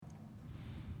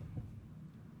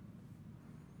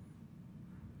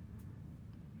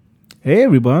Hey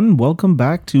everyone, welcome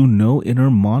back to No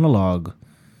Inner Monologue,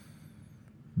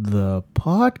 the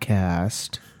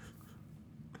podcast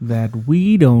that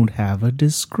we don't have a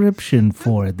description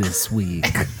for this week.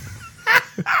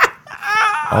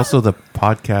 Also, the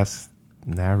podcast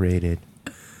narrated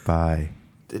by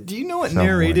Do you know what someone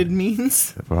narrated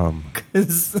means? from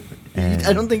 'Cause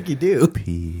I don't think you do.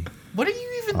 P. What are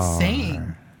you even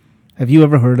saying? Have you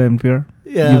ever heard NPR?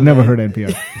 Yeah, You've never man. heard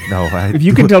NPR. No, If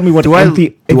you can tell me what Do I- if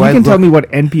you do I can tell look- me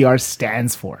what NPR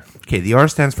stands for. Okay, the R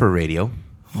stands for radio.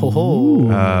 Oh,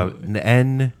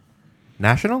 N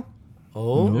national,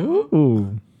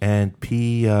 Ooh. and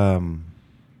P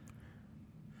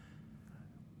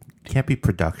can't be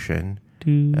production.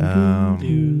 Penis.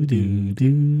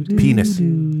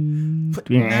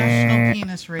 National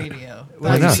Penis Radio.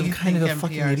 Why That's not? what Some you kind think of a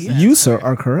fucking NPR idiot? says. You, sir,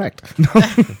 are correct.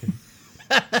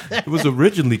 It was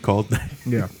originally called.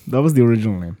 Yeah, that was the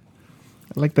original name.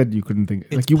 I like that you couldn't think.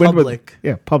 It's like you went public.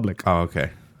 with public. Oh,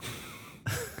 okay.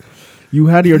 You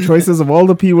had your choices of all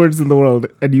the P words in the world,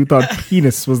 and you thought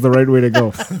penis was the right way to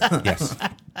go. Yes.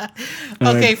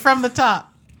 Okay, from the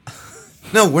top.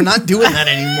 no, we're not doing that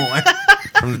anymore.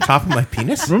 From the top of my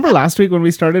penis. Remember last week when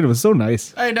we started? It was so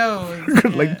nice. I know.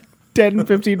 Like 10,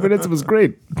 15 minutes. It was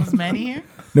great. Was Manny here?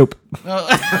 Nope. Oh,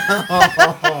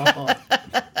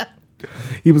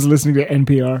 He was listening to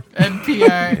NPR.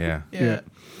 NPR. Yeah. Yeah.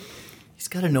 He's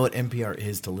got to know what NPR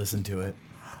is to listen to it.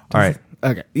 All right.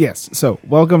 Okay. Yes. So,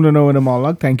 welcome to No Inner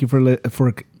Monologue. Thank you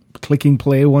for clicking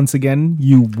play once again,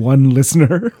 you one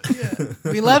listener.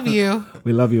 We love you.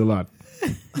 We love you a lot.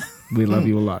 We love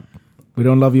you a lot. We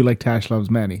don't love you like Tash loves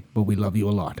Manny, but we love you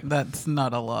a lot. That's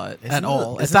not a lot Isn't at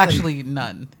all. it- It's isn't it- actually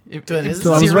none. If So it is-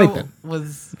 So I was zero right then.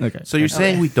 was Okay. So you're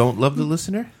saying we don't love the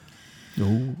listener?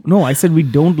 No, I said we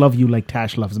don't love you like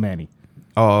Tash loves Manny.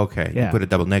 Oh, okay. Yeah. You put a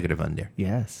double negative on there.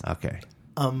 Yes. Okay.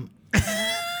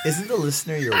 Isn't the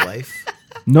listener your wife?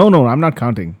 No, I'm not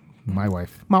counting. My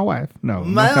wife. No,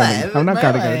 I'm not counting. wife, I'm not my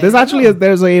counting her. wife. There's actually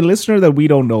there's a listener that we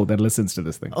don't know that listens to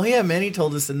this thing. Oh yeah, Manny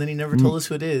told us, and then he never told us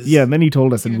who it is. Yeah, and then he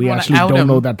told us, and You we wanna actually out don't him.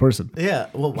 know that person. Yeah.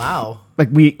 Well, wow.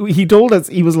 Like he told us,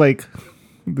 he was like,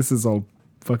 this is all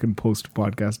fucking post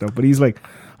podcast stuff, but he's like,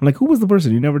 I'm like, who was the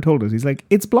person? You never told us. He's like,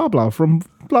 it's blah blah from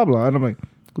blah blah, and I'm like,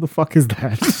 who the fuck is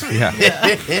that?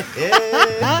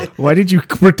 Yeah. Why did you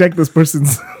protect this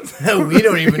person's We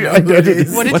don't even know who it Identity.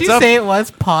 is. What did What's you up? say it was?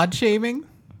 Pod shaming?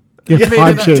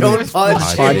 pod shaming? Don't pod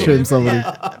Pod shame. shame somebody.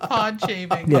 Pod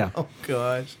shaming. Yeah. Oh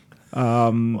gosh.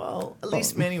 Well, at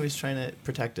least Manny was trying to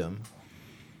protect him.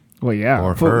 Well, yeah.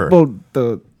 Or But- her. Well,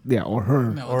 or her.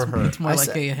 No, Or it's, her. It's more I like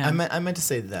said- a him. I meant to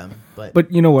say them, but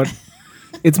But you know what?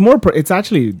 It's more. It's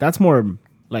actually that's more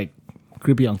like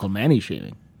creepy Uncle Manny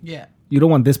shaming. yeah. You don't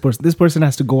want this person. This person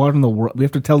has to go out in the world. We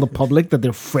have to tell the public that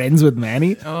they're friends with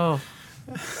Manny. Oh.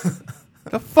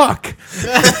 The fuck?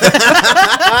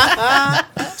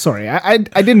 Sorry, I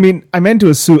didn't mean. I meant to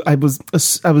assume.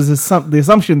 The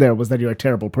assumption there was that you're a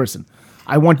terrible person.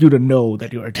 I want you to know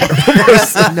that you're a terrible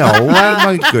person. No,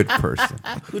 I'm a good person.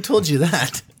 who told you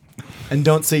that? And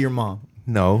don't say your mom.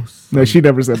 No. No, she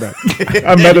never said that.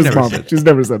 I met his Never mom. said She's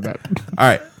never said that. All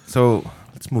right. So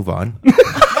let's move on. Couldn't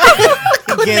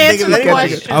Can't think answer of the anything.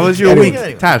 question. How was your Anyway.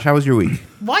 week? Tash, how was your week?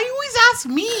 Why you always ask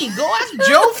me? Go ask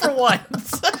Joe for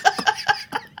once.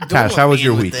 Tash, how was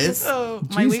your With week? this? Oh,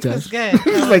 my Jeez, week was Tash.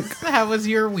 good. Like, How was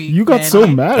your week? You got man? so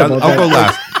mad about I'll go that.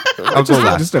 last. I'll go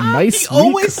last. Just a nice He week.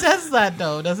 always says that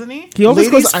though, doesn't he? He always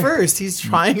Ladies goes. first. He's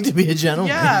trying to be a gentleman.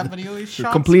 Yeah, but he always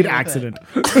shocks Complete me with accident.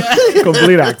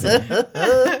 Complete accident.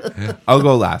 I'll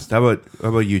go last. How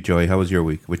about you, Joey? How was your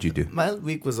week? What'd you do? My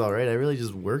week was all right. I really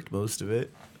just worked most of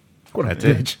it. What a That's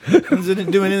it. bitch. I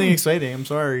didn't do anything exciting. I'm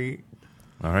sorry.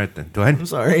 All right then. Dwayne? I'm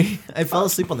sorry. I fell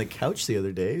asleep on the couch the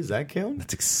other day. Does that count?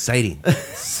 That's exciting.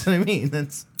 That's what I mean.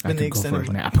 That's I been the could go for extent a of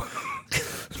my...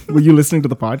 nap. Were you listening to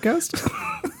the podcast?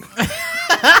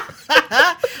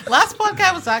 Last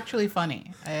podcast was actually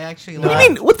funny. I actually What do laughed.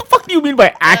 you mean? What the fuck do you mean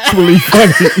by actually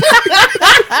funny?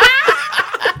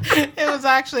 It was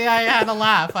actually I had a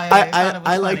laugh. I thought it was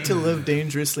I like funny. to live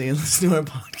dangerously and listen to our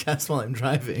podcast while I'm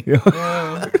driving.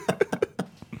 Oh.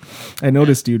 I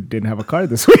noticed you didn't have a car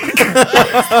this week.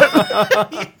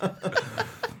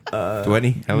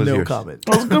 Dwayne, how was No yours? comment.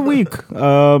 It was a good week.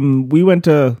 We went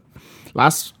to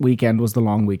last weekend was the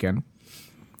long weekend,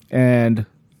 and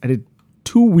I did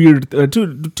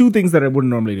two things that I wouldn't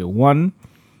normally do. One,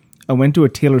 I went to a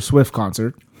Taylor Swift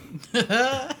concert, and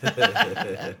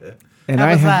How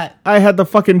was had that? I had the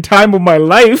fucking time of my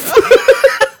life.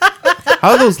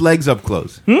 How are those legs up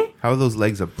close? How are those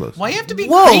legs up close? Why you have to be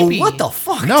Whoa, creepy? what the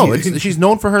fuck? No, dude? she's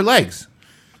known for her legs.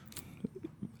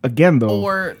 Again, though,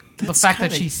 Or the fact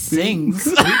that kinda she sings.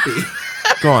 creepy.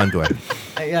 Go on, Dwight.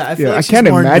 Yeah, I feel Yeah, like I she's can't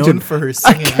more imagine. known for her I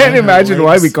singing. can't on her imagine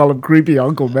why legs. we call him creepy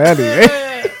Uncle Manny.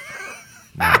 Eh?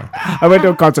 I went to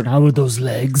a concert. How are those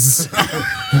legs?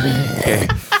 Okay.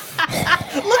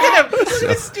 Look at him. Look at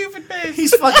his stupid face.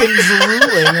 He's fucking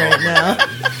drooling right now.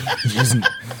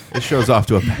 This show's off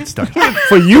to a bad start.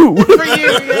 For you. For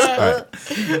you, yeah.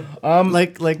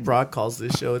 Like Brock calls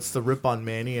this show, it's the Rip on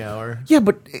Manny hour. Yeah,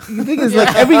 but the thing is,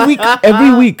 like every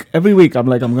week, I'm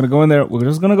like, I'm gonna go in there. We're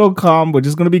just gonna go calm. We're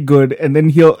just gonna be good. And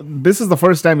then this is the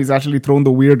first time he's actually thrown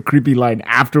the weird, creepy line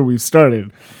after we've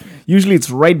started. Usually, it's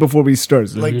right before we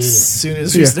start. Like as soon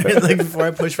as we start, like before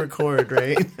I push record,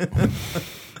 right?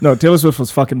 No, Taylor Swift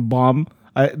was fucking bomb.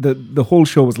 The whole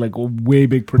show was like a way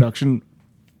big production.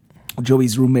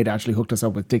 Joey's roommate actually hooked us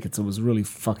up with tickets. It was really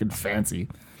fucking fancy.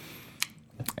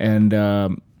 And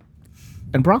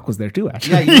Brock was there too.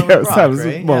 Actually, Yeah, you know Brock, that was,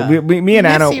 right? well, Yeah. me and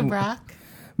Anna. Miss you, Brock.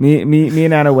 Me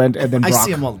and Anna went, and then I Brock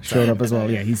see him all the showed time. up as well.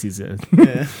 Yeah, he sees it.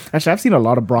 Actually, I've seen a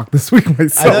lot of Brock this week I know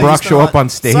myself. you Brock spent show a lot- up on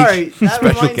stage. Sorry, that Special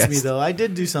reminds guest. me though. I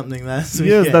did do something last week.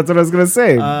 Yes, that's what I was gonna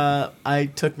say. I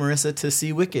took Marissa to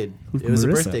see Wicked. Who's It was Marissa?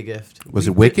 a birthday gift. Was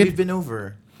it Wicked? We've been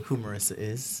over who Marissa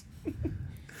is.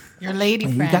 Your lady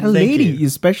you friend. got a Thank lady, you. you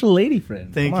special lady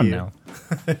friend. Thank Come on you. now.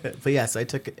 But yes, I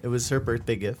took it was her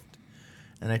birthday gift,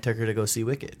 and I took her to go see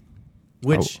Wicked,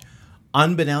 which,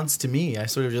 unbeknownst to me, I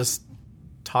sort of just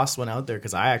tossed one out there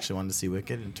because I actually wanted to see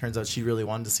Wicked, and it turns out she really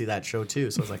wanted to see that show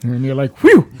too. So I was like, And you're like,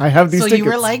 whew, I have these So tickets.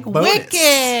 you were like, Bonus.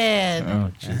 Wicked.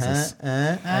 oh Jesus!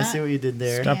 I see what you did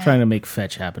there. Stop trying to make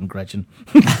fetch happen, Gretchen.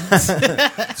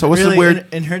 So what's Really, the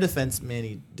weird? in her defense,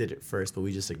 Manny did it first, but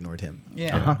we just ignored him.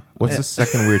 Yeah. What's the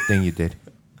second weird thing you did?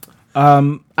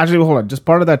 Actually, hold on. Just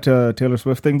part of that Taylor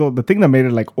Swift thing, though. The thing that made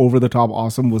it like over the top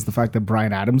awesome was the fact that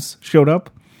Bryan Adams showed up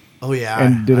Oh yeah,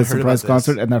 and did I a heard surprise about this.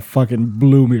 concert, and that fucking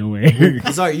blew me away.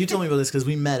 Sorry, you told me about this because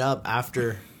we met up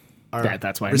after our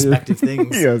That's why I knew. respective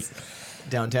things Yes.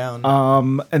 downtown.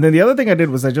 And then the other thing I did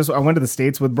was I went to the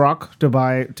States with Brock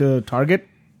to Target,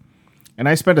 and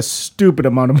I spent a stupid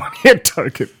amount of money at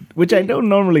Target, which I don't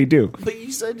normally do. But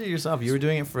you said to yourself you were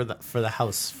doing it for the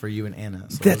house for you and Anna.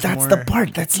 So it was That's more- the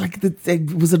part. That's like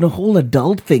it was a whole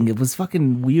adult thing. It was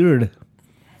fucking weird.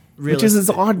 Which is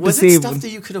realistic. odd to Was say. it stuff that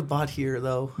you could have bought here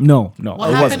though? No, What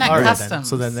it happened wasn't. at Alright, Customs? then.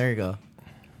 So then there you go.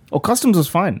 Oh, Customs was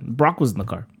fine. Brock was in the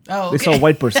car. Oh, They saw okay. a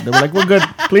white person. They were like, "We're good.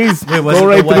 Please Was go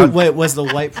right through." was the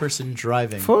white person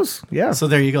driving? Of course, yeah. So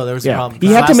there you go. There was a yeah, problem. he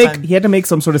had to Last make time- he had to make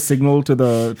some sort of signal to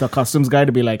the customs guy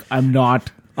to be like, "I'm not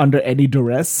under any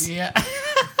duress. Yeah.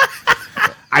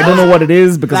 I don't know what it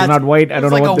is because I'm That's- not white. I don't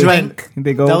know like what a they, wink.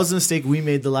 they go." That was a mistake we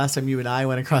made the last time you and I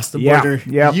went across the Yeah, border.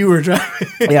 yeah. You were driving.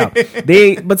 yeah,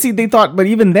 they thought, but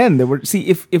even then they were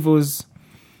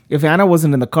if Anna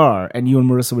wasn't in the car and you and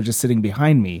Marissa were just sitting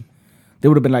behind me, they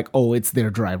would have been like, "Oh, it's their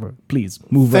driver. Please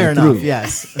move Fair right enough. through."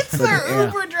 Yes. It's our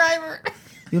Uber driver.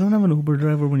 You don't have an Uber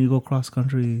driver when you go cross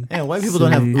country. Yeah, white people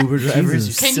don't have Silly. Uber drivers.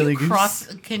 Jesus. You Can silly you goose. cross?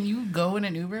 Can you go in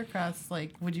an Uber across?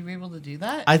 Like, would you be able to do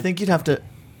that? I think you'd have to,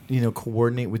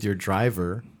 coordinate with your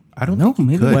driver. I don't No, think you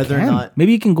maybe could. you Whether or can. not-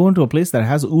 Maybe you can go into a place that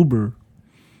has Uber.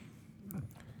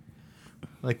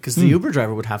 Like, because the Uber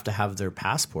driver would have to have their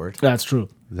passport. That's true.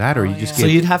 That or Oh, you just yeah. So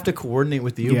gave. you'd have to coordinate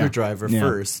with the Uber Yeah. driver Yeah.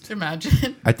 first.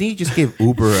 Imagine. I think you just gave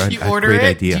Uber a You order great it.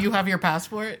 idea. Do you have your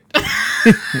passport?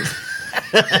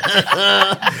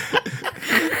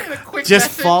 Quick Just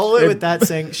message. follow it with that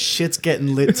saying, shit's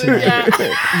getting lit tonight.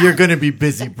 Yeah. You're going to be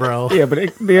busy, bro. Yeah, but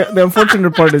the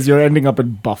unfortunate part is you're ending up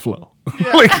in Buffalo.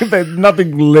 Like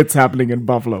nothing lit's happening in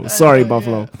Buffalo. Sorry,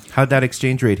 Buffalo. How'd that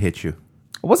exchange rate hit you?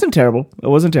 It wasn't terrible. It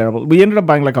wasn't terrible. We ended up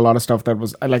buying like a lot of stuff that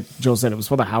was, like Joe said, it was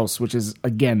for the house, which is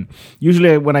again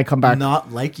usually when I come back,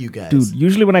 Not like you guys. dude.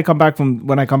 Usually when I come back from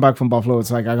Buffalo,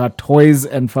 it's like I got toys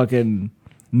and fucking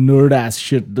nerd ass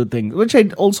shit. The thing, which I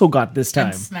also got this time,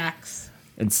 And snacks.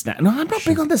 and snack. No, I'm not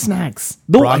big on the snacks.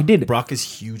 Though I did. Brock is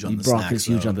huge on the Brock snacks. is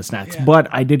huge though. on the snacks, Yeah. but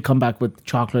I did come back with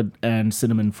chocolate and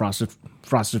cinnamon frosted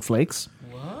flakes.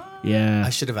 Yeah,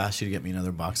 I should have asked you to get me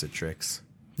another box of tricks.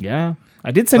 yeah. I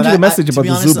did send But you the message to about be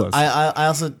the honest, Zubas. I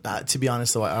also, to be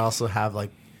honest though, I also have like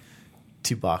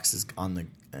 2 boxes on the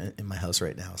in my house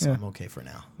right now, so Yeah. I'm okay for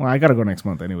now. Well, I gotta go next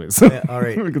month anyways. Yeah, all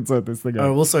right. we can sort this thing All right,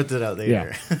 out. we'll sort that out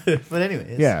later. But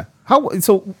anyways, Yeah. How?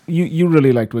 So you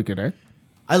really liked Wicked, eh?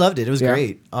 I loved it. It was Yeah.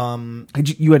 great.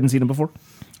 You hadn't seen it before?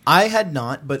 I had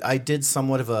not, but I did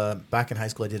somewhat of back in high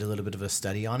school. I did a little bit of a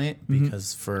study on it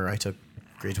because I took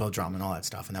grade 12 drama and all that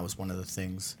stuff, and that was one of the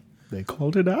things. They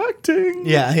called it acting.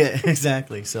 Yeah,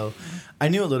 exactly. So I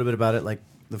knew a little bit about it, like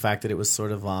the fact that it was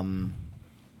sort of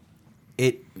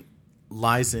it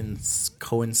lies in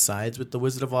coincides with the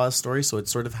Wizard of Oz story, so it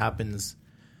sort of happens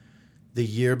the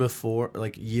year before,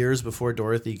 like years before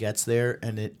Dorothy gets there,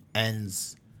 and it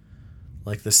ends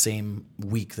like the same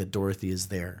week that Dorothy is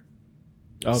there,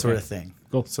 sort of thing.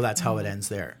 Cool. So that's how it ends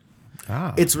there.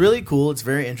 Ah. It's really cool. It's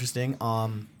very interesting.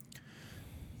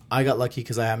 I got lucky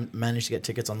because I managed to get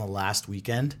tickets on the last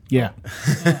weekend. Yeah.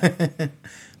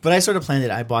 But I sort of planned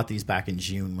it. I bought these back in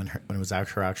June when it was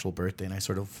her actual birthday, and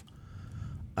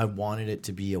I wanted it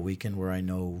to be a weekend where I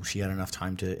know she had enough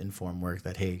time to inform work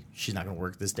that, hey, she's not going to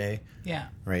work this day. Yeah.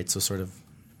 Right? So sort of...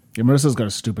 Yeah, Marissa's got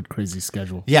a stupid, crazy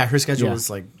schedule. Yeah, her schedule Yeah. is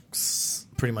like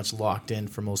pretty much locked in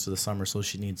for most of the summer, so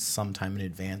she needs some time in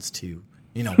advance to,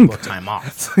 book time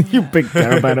off. You picked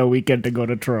Caravana weekend to go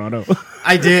to Toronto.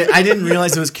 I didn't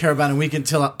realize it was Caravana week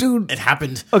until it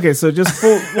happened. Okay, so just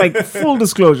full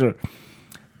disclosure.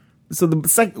 So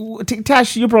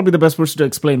Tash, you're probably the best person to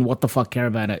explain what the fuck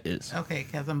Caravana is. Okay,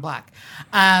 because I'm black.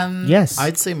 Yes.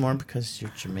 I'd say more because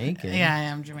you're Jamaican. Yeah, I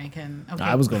am Jamaican. Okay.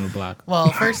 I was going to black.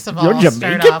 Well, first of all, You're I'll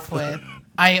start Jamaican? off with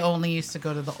I only used to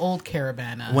go to the old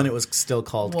Caravana. When it was still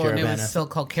called Well, Caravana. it was still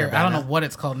called Caravana. I don't know what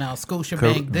it's called now.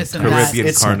 Scotiabank, this and Caribbean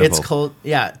that. Carnival.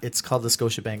 It's called the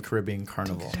Scotiabank Caribbean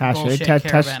Carnival. Bullshit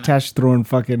Caravana. Tash throwing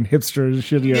fucking hipster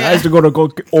shit here. Yeah. I used to go to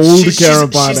old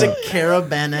Caravana. She's a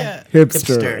Caravana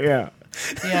hipster. Yeah.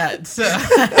 Yeah. So,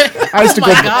 I used to oh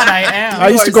go my God, I am. I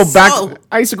used to go are back. so-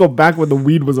 I used to go back when the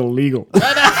weed was illegal. It's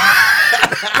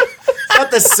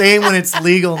not the same when it's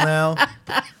legal now.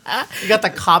 You got the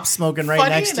cops smoking right Funny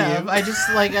next enough, to you.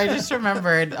 I just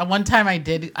remembered one time I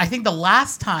think the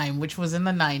last time, which was in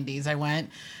the 90s, I went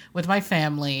with my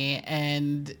family,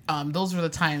 and those were the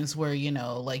times where you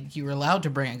were allowed to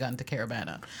bring a gun to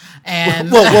Caravana, and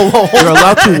Whoa. You're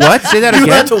allowed to what? Say that You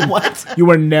again. had to what? You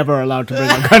were never allowed to bring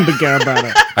a gun to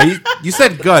Caravana. You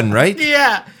said gun, right?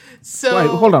 yeah. So Wait,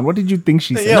 hold on. What did you think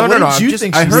she said? Yeah, No, what no. did you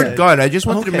think I she heard said? gun. I just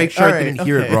wanted to Okay, make sure I alright, didn't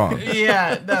hear it okay. wrong.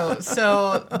 Yeah, no.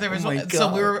 So there was my so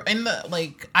we God. were in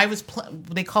the I was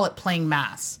they call it playing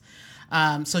mass.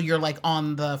 So you're like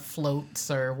on the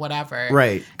floats or whatever,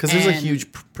 Right, because there's a And- huge...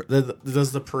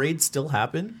 Does the parade still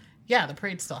happen? Yeah, the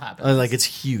parade still happens. Like, it's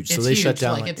huge, so It's they huge. shut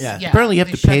down... Like, like- it's, yeah. Apparently you have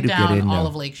they to pay shut to get down in all now.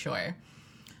 of Lakeshore.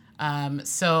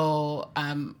 So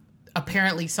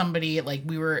apparently somebody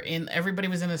everybody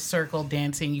was in a circle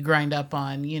dancing. You grind up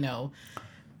on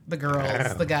the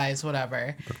girls, the guys,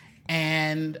 whatever,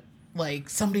 and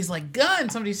somebody's like gun.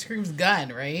 Somebody screams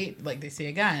gun, right? Like they see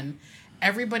a gun.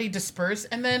 Everybody dispersed,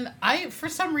 and then for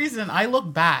some reason I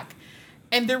look back,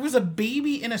 and there was a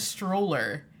baby in a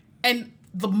stroller, and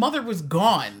the mother was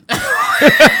gone.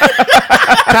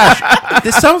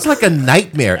 This sounds like a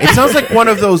nightmare. It sounds like one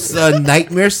of those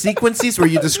nightmare sequences where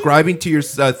you're describing to your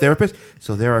therapist.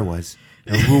 So there I was,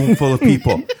 in a room full of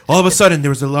people. All of a sudden, there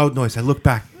was a loud noise. I look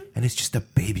back, and it's just a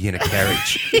baby in a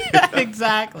carriage. Yeah,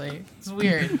 exactly. It's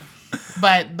weird.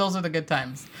 But those are the good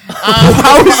times.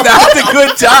 How is that the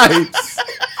good times?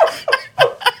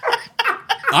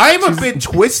 I'm a bit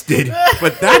twisted,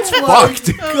 but that's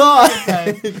fucked. God,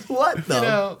 what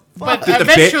the? But Did the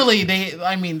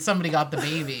eventually somebody got the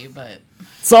baby, but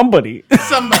Somebody.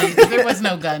 there was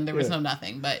no gun, there was no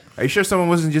nothing. But Are you sure someone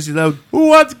wasn't just loud, who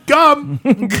wants gum?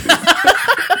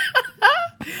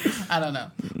 I don't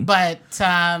know. But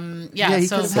Yeah, he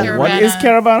so could've had- Caravana, What is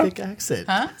Caravana? Thick accent.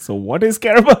 Huh? So what is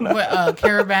Caravana?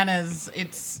 Caravana's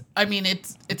it's a lot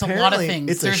of Apparently,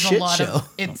 things. it's a There's shit lot show. of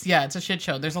it's a shit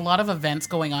show. There's a lot of events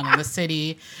going on in the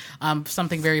city.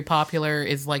 Something very popular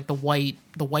is like the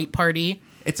white party.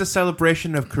 It's a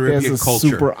celebration of There's Caribbean a culture.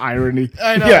 super irony.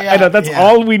 I know, I yeah. know. That's Yeah.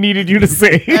 all we needed you to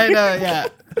say. I know, yeah.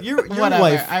 Your Whatever.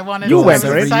 wife. I wanted You to went, I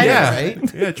was right? excited. Yeah.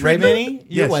 right? Yeah, Right, Trini. Minnie?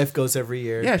 Your Yes. wife goes every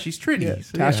year. Yeah, she's Trini.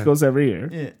 So, Tash yeah. goes every year.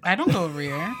 Yeah. I don't go over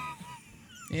here.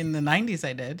 In the 90s,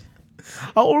 I did.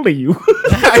 How old are you?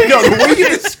 I know the way you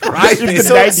describe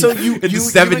it. So you in the you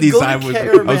 70s, would go I to was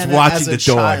Caravana watching as a the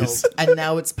child, Doors. and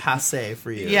now it's passe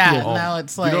for you. Yeah, Oh. now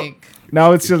it's You know- like...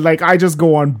 Now it's just like I just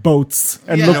go on boats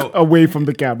and Yeah. look away from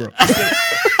the camera. You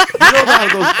know how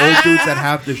those old dudes that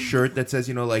have the shirt that says,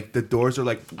 like the doors are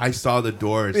like, I saw the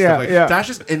doors. Yeah, So, like, yeah. Tash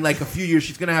is, in like a few years,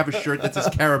 she's going to have a shirt that says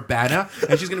Caravana,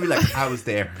 and she's going to be like, I was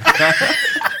there.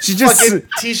 She just Fucking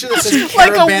t-shirt that says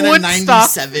Like a Caravana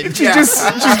Woodstock.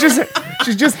 97.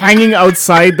 she's just hanging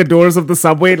outside the doors of the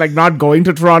subway, like not going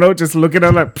to Toronto, just looking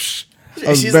at like, psh, I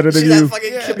was She's, better than she's you. at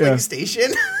fucking Kipling Yeah.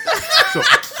 Station. So,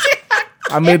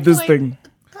 I made this thing.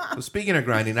 so speaking of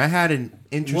grinding, I had an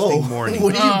interesting morning.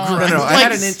 What are you No, grinding? no, I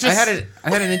had Like, I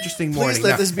had an interesting morning.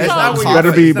 let Now, this be it's about not where coffee. you're-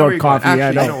 Better be it's not where about you're going. coffee, yeah, I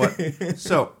Actually, you know what?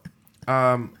 So,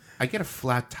 I get a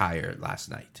flat tire last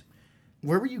night.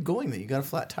 Where were you going that you got a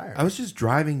flat tire? I was just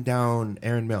driving down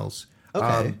Erin Mills,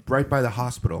 Okay. right by the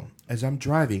hospital. As I'm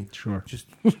driving, Sure. just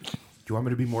you want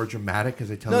me to be more dramatic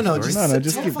as I tell No, the no, story?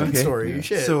 just tell keep a fucking going. story. Okay.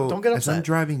 Shit, So don't get as I'm upset.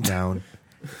 driving down,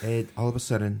 all of a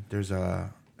sudden there's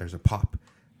a pop.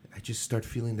 I just start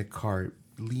feeling the car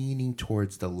leaning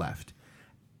towards the left,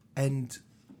 and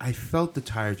I felt the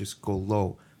tire just go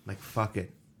low. I'm like, fuck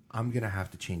it, I'm gonna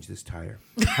have to change this tire.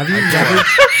 Have you never?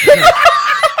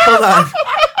 Hold on.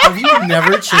 Have you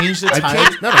never changed a I've tire?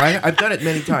 changed. No, I've done it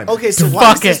many times. Okay, so why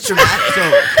is Fuck this it. dramatic?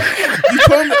 So you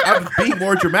told me I'm being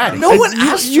more dramatic. No one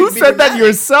asked you You to be said that dramatic.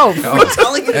 yourself. I'm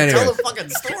telling you to Anyway. tell a fucking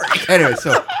story. Anyway,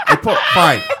 so I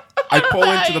pull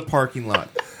into the parking lot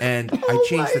and I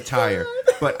change the tire.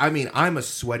 But I mean, I'm a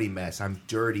sweaty mess. I'm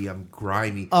dirty. I'm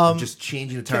grimy. I'm just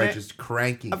changing the tire, I- just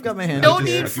cranking. I've got my hand No up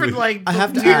here. need for like I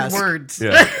have to weird ask. words.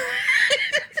 Yeah.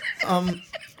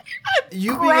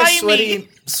 You being Grimy.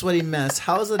 a sweaty mess,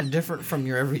 how is it different from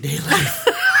your everyday life?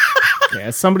 Yeah,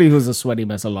 as somebody who's a sweaty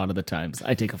mess a lot of the times,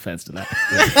 I take offense to that.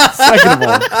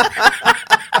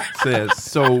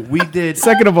 So we did.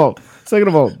 Second of all,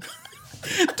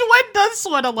 Dwight does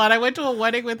sweat a lot. I went to a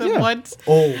wedding with him Yeah. once.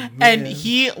 Oh, And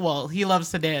he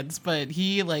loves to dance, but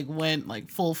he like went like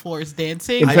full force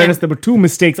dancing. in fairness, there were two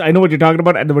mistakes. I know what you're talking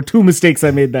about, and there were two mistakes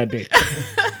I made that day.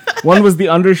 One was the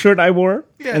undershirt I wore,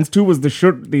 Yeah. and two was the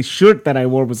shirt. The shirt that I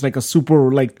wore was like a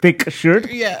super like thick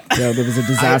shirt. Yeah. Yeah, there was a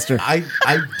disaster. I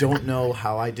don't know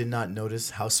how I did not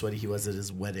notice how sweaty he was at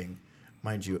his wedding,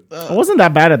 mind you. It wasn't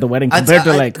that bad at the wedding compared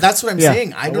to like. that's what I'm yeah,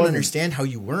 saying. I it don't wasn't. understand how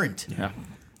you weren't. Yeah.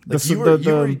 Like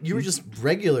you were just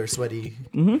regular sweaty.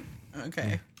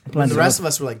 Okay. And the rest of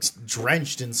us were like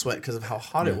drenched in sweat because of how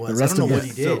hot it was. I rest don't know of what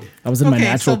us- he did. I was in my Okay,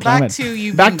 natural so back climate. to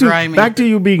you being grimy. Back to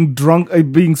you being drunk,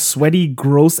 being sweaty,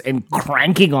 gross, and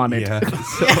cranking on it. Yeah.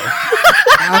 So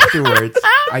afterwards,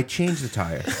 I change the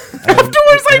tire.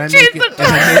 Afterwards, I changed the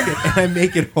and I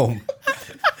make it home.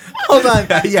 Hold on.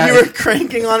 Yeah. You were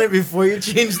cranking on it before you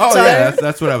changed the Oh tire? yeah,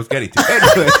 that's what I was getting to.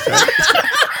 Anyway,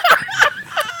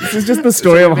 This is just the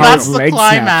story of how That's his the legs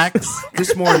snapped. climax.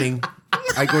 this morning,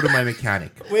 I go to my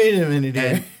mechanic. Wait a minute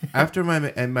here. And after my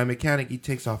mechanic, he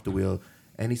takes off the wheel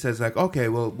and he says like, okay,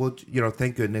 well,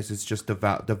 thank goodness it's just the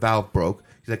valve broke.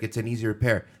 He's like, it's an easy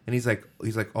repair. And he's like,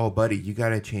 oh buddy, you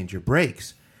gotta change your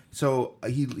brakes. So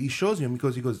he shows me,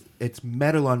 he goes, it's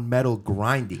metal on metal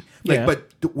grinding. Like, Yeah.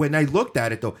 but when I looked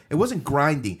at it though, it wasn't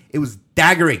grinding, it was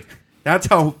daggering. That's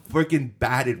how freaking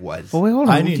bad it was. Oh wait, hold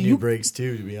on. I need Do new you- brakes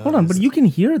too, to be honest. Hold on, but you can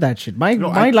hear that shit. My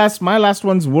last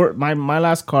ones were my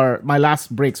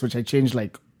last brakes, which I changed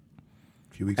like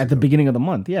A few weeks at the ago. beginning of the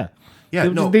month. Yeah, Yeah,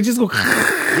 they just go.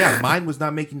 Yeah, mine was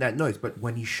not making that noise, but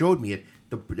when he showed me it,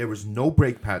 there was no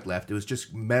brake pad left. It was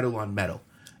just metal on metal.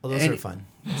 Well, those And are fun.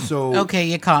 So Okay,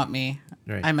 you caught me.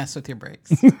 Right. I mess with your brakes.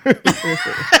 She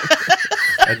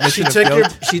admission of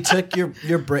took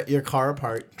guilt. your car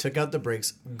apart, took out the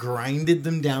brakes, grinded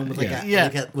them down with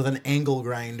with an angle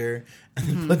grinder, and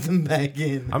then put them back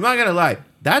in. I'm not gonna lie,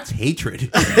 that's hatred.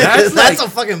 That's That's like, a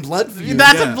fucking blood feud.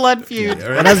 That's Yeah. a blood feud. Yeah, It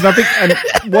right? has nothing.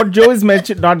 And what Joe is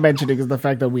not mentioning is the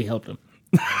fact that we helped him.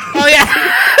 Oh yeah.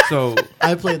 So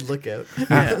I played Lookout.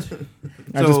 I So-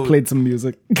 just played some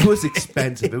music. it was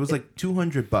expensive. It was like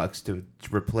 $200 to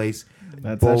replace.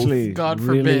 That's both. actually God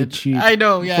really forbid. cheap. I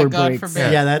know, yeah, for God brakes.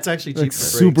 forbid. Yeah, that's actually cheap Like for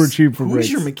super brakes. cheap for Who's brakes.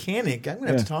 your mechanic? I'm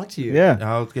gonna have to talk to you. Yeah.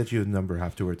 I'll get you a number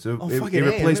afterwards. So Oh, it fucking A,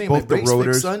 I'm replaced getting my both the brakes fixed,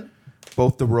 rotors, son.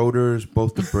 both the rotors,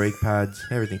 both the brake pads,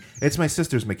 everything. It's my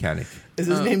sister's mechanic. Is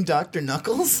his name Dr.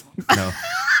 Knuckles? No.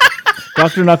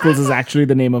 Dr. Knuckles is actually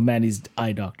the name of Manny's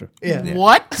eye doctor. Yeah.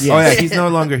 What? Oh yeah, he's no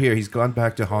longer here. He's gone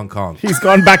back to Hong Kong. He's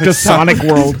gone back to Sonic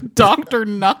World. Dr.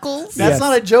 Knuckles? That's Yes.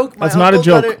 not a joke. My That's not a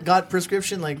uncle joke. got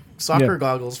prescription like soccer Yeah.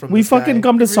 goggles from We this fucking guy.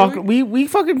 come to soccer. We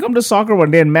fucking come to soccer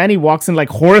one day, and Manny walks in like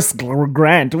Horace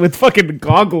Grant with fucking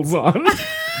goggles on.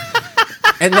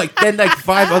 And then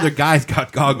 5 other guys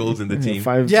got goggles in the team.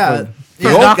 Yeah. The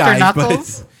Yeah, old Dr. guys,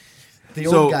 Knuckles? the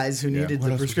So- old guys who needed what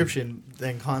the else was prescription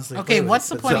then constantly. Okay, play what's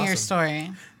the with it. point of That's your awesome.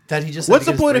 story? That he just. What's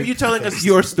had the to get point his of you brake telling us fixed.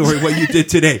 your story, what you did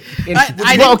today? I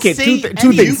well, didn't okay, say two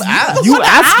any- things. asked. You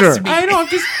asked her. asked me. I know. I'm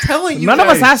just telling you. None of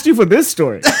us guys. asked you for this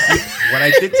story. What I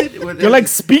did. You're like,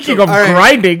 speaking of all right,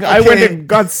 grinding, I went okay. and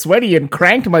got sweaty and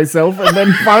cranked myself, and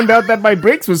then found out that my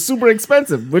brakes was super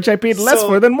expensive, which I paid less So,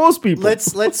 for than most people.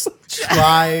 Let's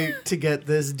try to get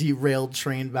this derailed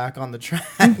train back on the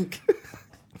track.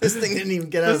 This thing didn't even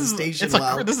get out of the station.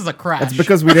 This is a crash. That's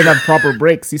because we didn't have proper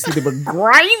brakes. You see, they were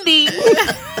grinding.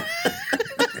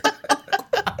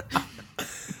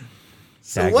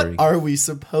 So what Staggering. are we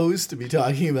supposed to be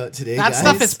talking about today, that guys?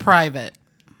 stuff is private.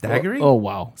 Daggering? Oh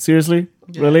wow! Seriously,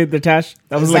 really, Ditash?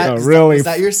 That was Is like that- a is really. Is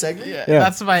that your segment? Yeah.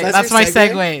 That's my That's that's your my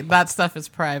segue? segue. That stuff is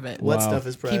private. What Wow. stuff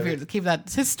is private? Keep that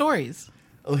his stories.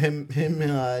 Oh, him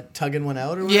tugging one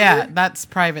out or whatever? Yeah, that's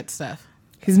private stuff.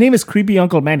 His name is Creepy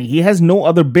Uncle Manny. He has no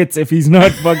other bits if he's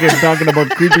not fucking talking about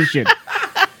creepy shit.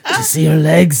 Did you see her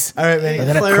legs? All right, Manny, I'm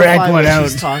gonna clarify crack one what out.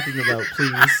 she's talking about,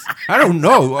 please. I don't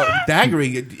know.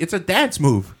 Daggering. It's a dance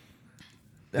move.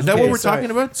 Is that Okay, what we're sorry.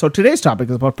 talking about? So today's topic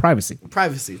is about privacy.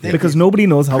 Privacy. Thank Because you. nobody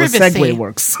knows how Privacy. a Segway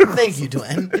works. Thank you,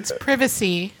 Dwayne. It's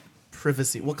privacy.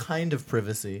 Privacy. What kind of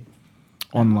privacy?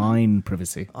 Online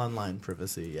privacy. Online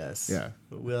privacy, yes. Yeah.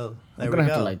 Well, there I'm we gonna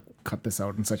go. have to like cut this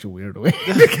out in such a weird way.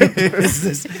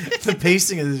 The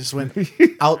pacing of this just went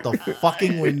out the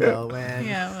fucking window, man.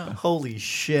 Yeah, well. Holy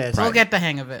shit. We'll get the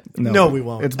hang of it. No, we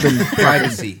won't. It's been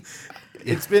Privacy.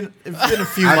 It's been a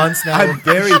few months now. I'm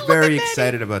very, very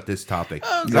excited about this topic.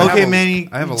 Okay, Manny.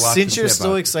 I have a lot Since to you're say so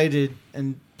about. excited,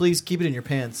 and please keep it in your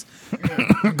pants.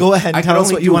 Go ahead I and can tell us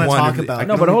only what you do want to one talk of the- about. I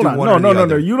no, can but only hold do on. one No, or the no, no,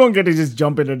 other. no. You don't get to just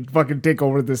jump in and fucking take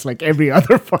over this like every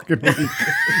other fucking week.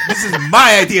 This is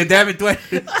my idea, damn it,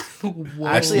 Dwayne. Whoa.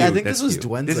 Actually, I You, think that's this was you.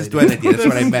 Dwayne's This is idea. Dwayne's idea. That's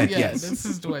what I meant, Yeah, yes. this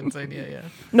is Dwayne's idea, yeah.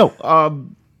 No,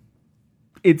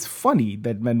 it's funny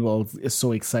that Manuel is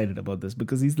so excited about this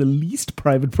because he's the least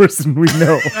private person we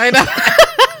know. I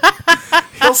know.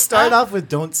 He'll start off with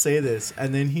 "Don't say this,"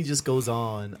 and then he just goes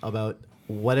on about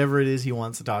whatever it is he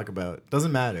wants to talk about.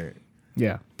 Doesn't matter.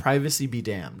 Yeah. Privacy be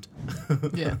damned.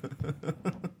 Yeah.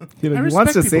 He, I he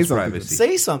wants to respect say people's something. privacy.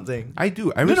 Say something. I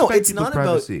do. I No, respect it's people's not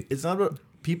privacy. about. It's not about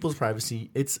people's privacy.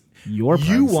 It's Your You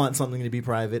privacy. want something to be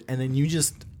private, and then you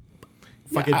just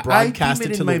fucking I broadcast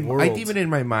deem it to in the my, world. I deem it in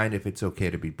my mind if it's okay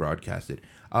to be broadcasted.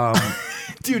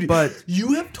 Dude, but-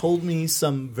 you have told me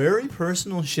some very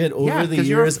personal shit over Yeah, the 'cause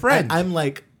you're a years. friend. I'm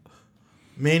like,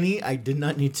 Manny, I did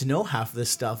not need to know half this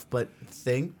stuff, but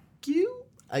thank you.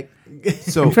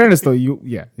 So In fairness, though,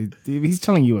 he's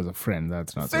telling you as a friend.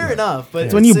 That's not fair so- enough. But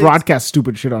It's when you it's- broadcast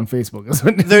stupid shit on Facebook. Is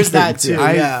when There's that too.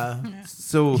 I- yeah,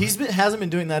 so hasn't been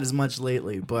doing that as much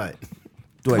lately, but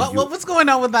Dwayne, What was going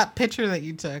on with that picture that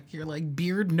you took? You're like,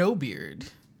 beard, no beard.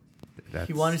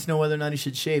 he wanted to know whether or not he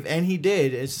should shave, and he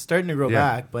did. It's starting to grow Yeah.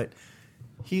 back, but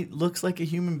he looks like a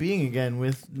human being again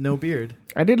with no beard.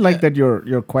 I did like that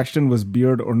your question was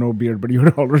beard or no beard, but you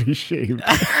had already shaved.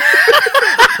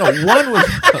 No, one was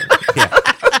yeah.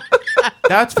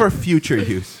 That's for future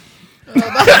use.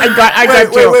 I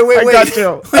got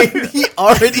you. Wait, he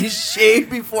already shaved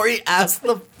before he asked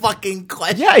the fucking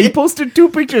question. Yeah, he posted two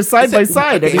pictures side by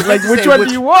side, and he's like, "Which one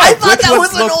do you want?" I thought Which that one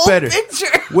was an looks old better?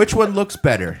 picture. Which one looks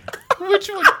better? Which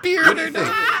one, beard or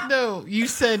no? No, you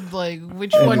said like,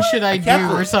 which one should I do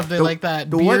can't- or something the- like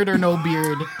that? the Beard one- or no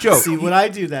beard? Joe, See, when I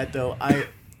do that though,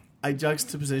 I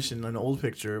juxtaposition an old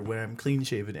picture where I'm clean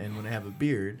shaven and when I have a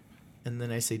beard, and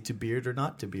then I say to beard or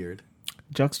not to beard.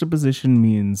 Juxtaposition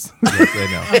means yes,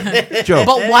 I know. Joe,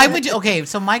 But why would you? Okay,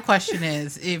 so my question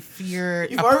is, if you're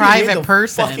You've a already made private the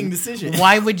person, fucking decision.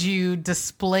 why would you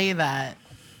display that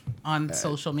on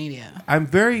social media? I'm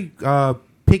very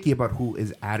picky about who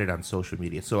is added on social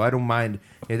media, so I don't mind.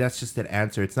 Yeah, that's just an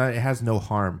answer. It's not. It has no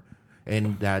harm,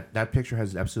 and that picture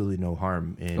has absolutely no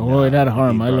harm. In, oh, it had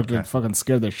harm. being I looked at broadcast. fucking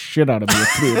scared the shit out of me at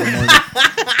 3 in the morning.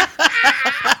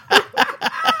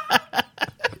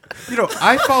 You know,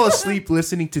 I fall asleep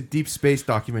listening to deep space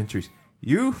documentaries.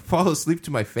 You fall asleep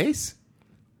to my face?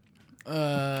 All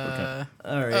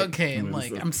right. Okay,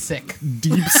 I'm sick.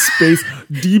 Deep space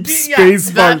Yeah,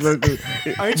 fuck.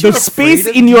 that's- Aren't you The space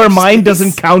afraid of in your deep mind space?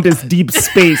 doesn't count as deep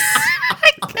space.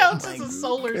 Counts as a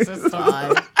solar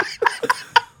system.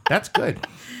 That's good.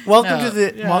 Welcome No, to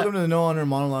the yeah. welcome to the No Honor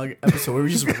Monologue episode where we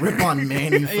just rip on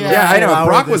Manny. For Yeah, I know. the whole hour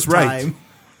Brock this was right. time.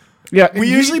 Yeah, We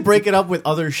usually break it up with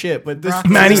other shit, but this,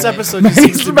 Brock- this episode just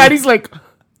seems to be Maddie's like,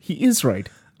 he is right.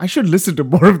 I should listen to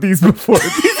more of these before.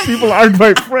 These people aren't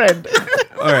my friend.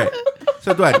 All right.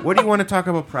 So, Dwight, what do you want to talk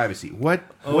about privacy? What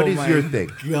is my your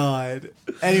thing? God.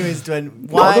 Anyways, Dwayne,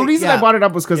 No, why? the reason I brought it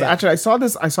up was because Yeah. actually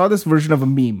I saw this version of a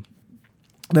meme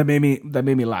that made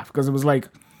me laugh because it was like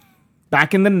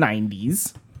back in the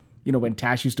 90s, you know, when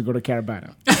Tash used to go to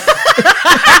Caravana.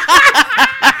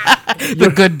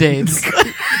 The good days.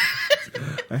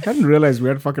 I hadn't realized we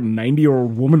had a fucking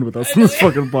 90-year-old woman with us in this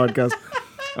fucking podcast.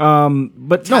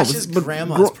 But Tash's no, but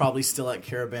grandma's probably still at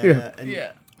Caravana. Yeah. And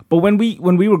Yeah. But when we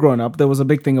were growing up, there was a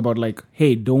big thing about like,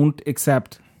 hey, don't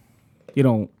accept, you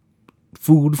know,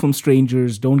 food from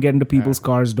strangers. Don't get into people's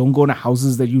cars. Don't go into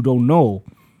houses that you don't know.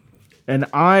 And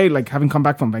I, like, having come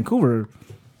back from Vancouver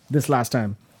this last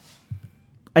time,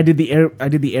 I did the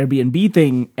Airbnb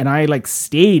thing, and I like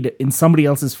stayed in somebody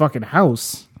else's fucking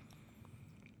house.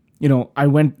 You know, I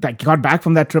got back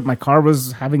from that trip. My car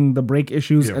was having the brake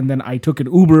issues, Yeah. and then I took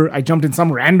an Uber. I jumped in some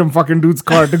random fucking dude's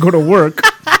car to go to work.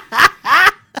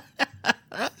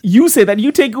 You say that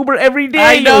you take Uber every day.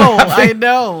 I you're know, laughing. I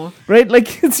know. Right?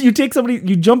 Like you take somebody,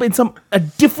 you jump in a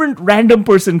different random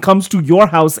person comes to your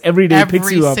house every day, picks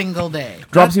Every you up, single day.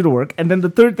 drops you to work. And then the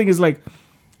third thing is like,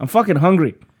 I'm fucking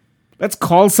hungry. Let's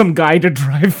call some guy to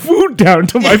drive food down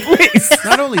to my place.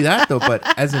 Not only that though, but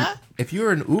if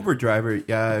you're an Uber driver,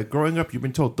 growing up, you've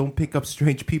been told don't pick up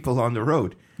strange people on the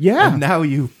road. Yeah. And now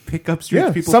you pick up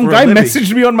strange people. Some for guy a living.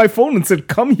 messaged me on my phone and said,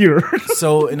 "Come here."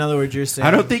 So, in other words, you're saying I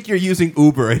don't think you're using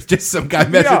Uber. It's just some guy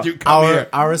messaged you. Come here.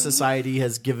 our society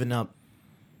has given up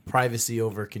privacy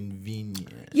over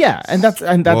convenience. Yeah, and that's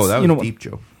Whoa, that was you know, deep,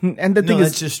 Joe. and the No, thing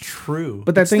that's is, just true.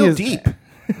 but that thing Still is deep.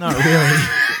 Not really.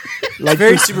 like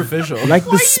Very the, superficial. like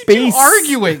the space.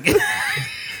 Arguing.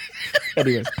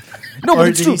 Anyways, no, or but did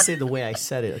it's true. he say the way I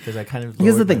said it? Because I kind of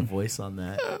Here's the lowered my thing. voice on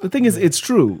that. The thing is, it's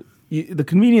true. The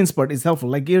convenience part is helpful.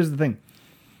 Like, here's the thing: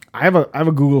 I have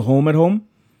a Google Home at home.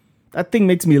 That thing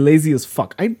makes me lazy as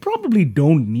fuck. I probably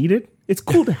don't need it. It's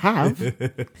cool to have.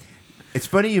 It's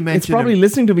funny you mentioned. It's probably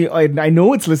listening to me. I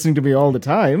know it's listening to me all the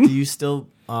time. Do you still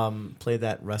play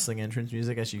that wrestling entrance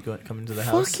music as you come into the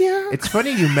house? Fuck yeah. It's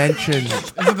funny you mentioned.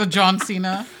 Is it the John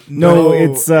Cena? No,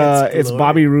 it's Glory.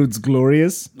 Bobby Roode's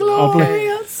Glorious.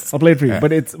 I'll play it for you,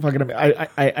 but it's fucking.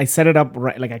 I set it up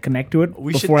right, like I connect to it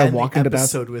We should before I end walk the into the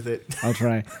house. episode with it. I'll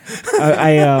try.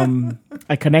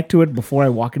 I connect to it before I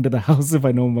walk into the house if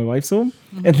I know my wife's home,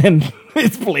 and then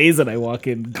it plays and I walk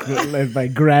in like my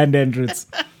grand entrance,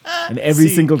 and every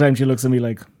See, single time she looks at me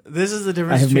like This is the I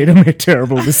difference. have made a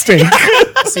terrible mistake.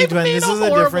 See, Dwayne, this is the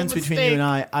horrible difference between you mistake. and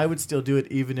I. I would still do it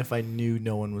even if I knew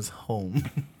no one was home.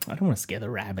 I don't want to scare the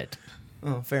rabbit.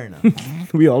 Oh, fair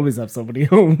enough. We always have somebody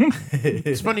home.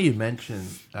 It's funny you mentioned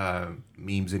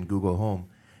memes in Google Home.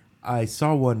 I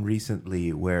saw one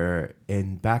recently where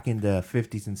back in the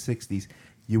 50s and 60s,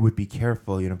 you would be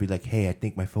careful, be like, hey, I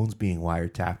think my phone's being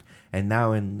wiretapped. And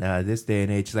now in this day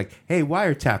and age, it's like, hey,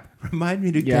 wiretap, remind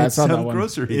me to Yeah, I get saw that some one.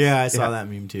 groceries. Yeah, I saw that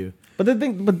meme too.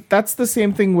 But that's the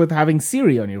same thing with having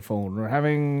Siri on your phone or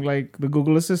having like the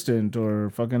Google Assistant or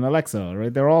fucking Alexa,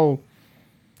 right?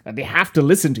 They have to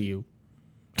listen to you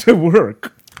to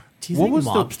work. Do you What think was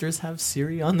the- mobsters have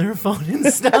Siri on their phone and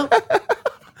stuff?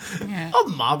 Yeah. A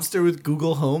mobster with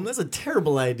Google Home? That's a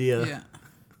terrible idea. Yeah.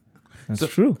 That's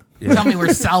true. Tell me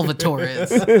where Salvatore is.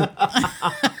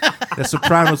 The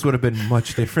Sopranos would have been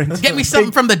much different. Get me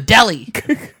something from the deli.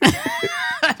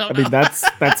 I mean,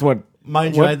 that's what.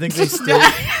 Mind you, What? I think they still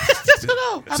I don't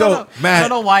know. I So, don't know. Matt- I don't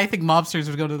know why I think mobsters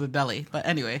would go to the deli. But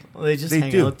anyway. they just They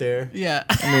hang do. out there. Yeah.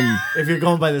 I mean, If you're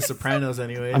going by the Sopranos,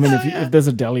 anyway. if there's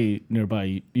a deli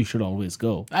nearby, you should always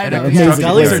go. I And know. a Yeah. Amazing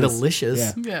delis are places.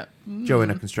 delicious. Yeah. Yeah. Joe in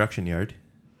a construction yard.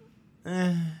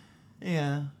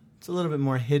 Yeah, it's a little bit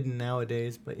more hidden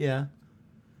nowadays, but yeah.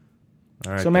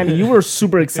 All right. So, Manny, you were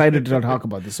super excited to talk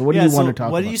about this. So, what do Yeah, you want so to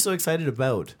talk what about? are you so excited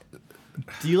about?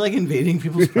 Do you like invading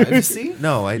people's privacy?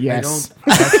 No, I Yes.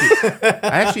 don't.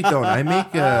 I actually don't. I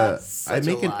make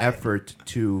an lie. effort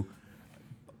to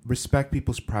respect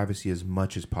people's privacy as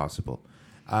much as possible.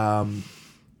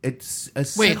 It's a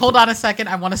Wait, hold on a second.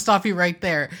 I want to stop you right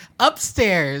there.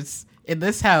 Upstairs in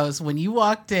this house, when you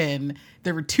walked in,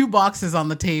 there were 2 boxes on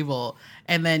the table.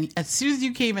 And then as soon as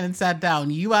you came in and sat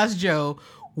down, you asked Joe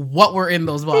what were in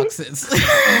those boxes.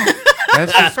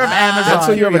 That's just, From Amazon.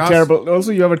 Also, you have a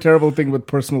Curiosity. terrible thing with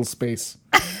personal space.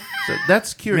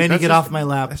 that's curious. Manny, get off my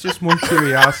lap. That's just more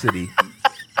curiosity.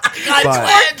 God, But-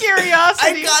 Glenn,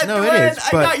 Curiosity. I got No, it Glenn. is, I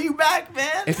but got you back,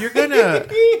 man. if you're gonna,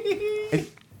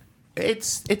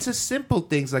 it's a simple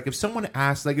things. Like if someone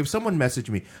asks, like if someone messaged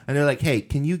me and they're like, "Hey,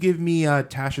 can you give me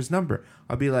Tash's number?"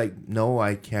 I'll be like, "No,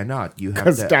 I cannot. You have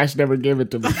Because to." Dash never gave it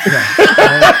to me.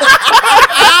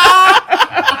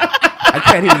 I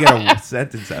can't even get a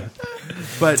sentence out.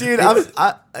 But Dude,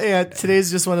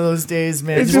 today's just one of those days,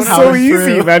 man. It's Just just so power easy,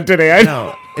 through. man, today. I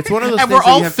no, it's one of those. And things we're that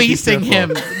you all have to be facing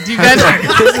him. careful. Do you guys?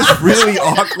 This is really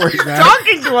awkward, man.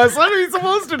 talking to us. What are we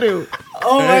supposed to do?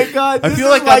 Oh my god! I this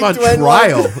feel is like I'm on Dwayne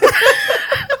trial. wants-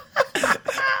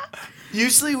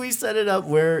 Usually we set it up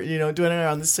where, Dwayne and I are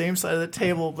on the same side of the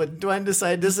table, but Dwayne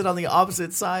decided to sit on the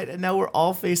opposite side, and now we're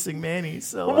all facing Manny.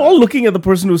 So We're all looking at the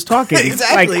person who's talking.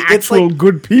 Exactly. Like It's actual like-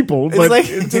 good people. it's But like-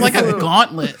 It's like a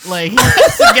gauntlet. Like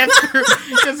just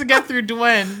to get through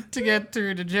Dwayne, to get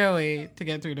through to Joey, to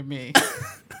get through to me.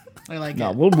 I like no,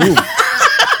 it. we'll move.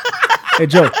 Hey,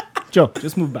 Joe,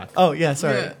 just move back. oh yeah,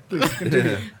 sorry.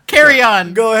 Yeah. Carry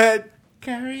on. Go ahead.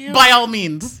 By all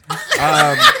means.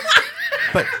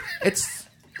 But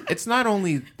it's not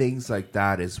only things like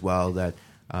that as well that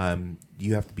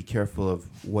you have to be careful of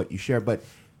what you share, but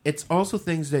it's also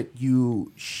things that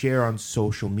you share on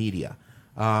social media.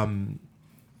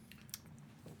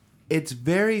 it's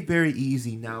very, very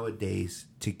easy nowadays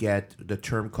to get the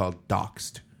term called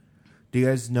doxed. Do you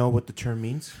guys know what the term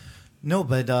means? No,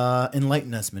 but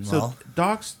enlighten us, Manuel. So,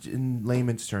 doxed in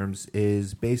layman's terms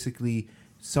is basically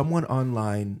someone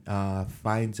online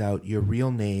finds out your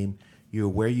real name,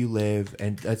 where you live,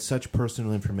 and such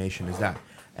personal information as that.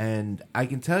 And I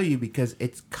can tell you because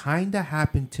it's kind of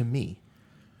happened to me,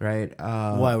 right?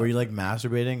 Why, were you like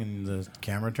masturbating and the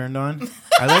camera turned on?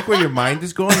 I like where your mind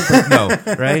is going, but no,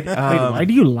 right? Wait, why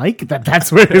do you like that?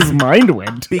 That's where his mind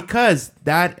went. Because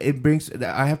it brings.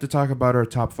 I have to talk about our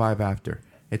top 5 after.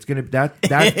 It's gonna that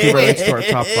relates to our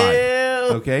top 5.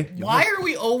 Okay. Why are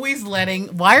we always letting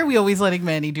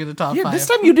Manny do the top Yeah, 5? this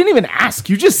time you didn't even ask.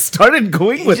 You just started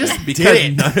going with it.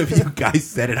 Because none of you guys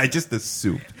said it, I just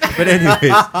assumed. But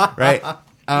anyways, right?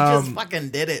 Just fucking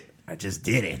did it. I just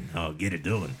did it. I'll get it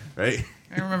doing, right?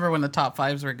 I remember when the top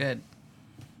 5s were good.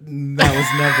 That was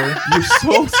never.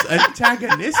 You're so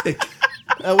antagonistic.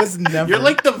 That was never. You're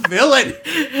like the villain.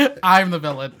 I'm the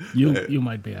villain. You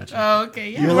might be actually. Oh,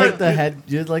 okay, yeah. You're like the head.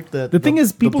 You're like the. The thing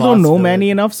is, people boss don't know villain. Manny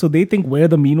enough, so they think we're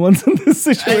the mean ones in this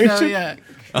I situation. know, yeah.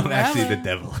 I'm actually the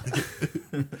devil.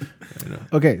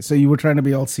 Okay, so you were trying to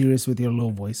be all serious with your low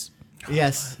voice.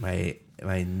 Yes. My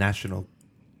national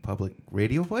public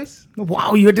radio voice?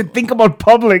 Wow, you had to think about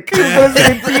public. You were gonna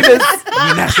say penis.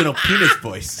 My national penis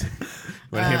voice.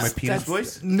 Want to hear my penis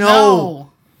voice?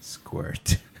 No.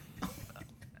 Squirt.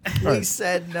 He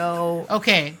said no.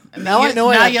 Okay. Now I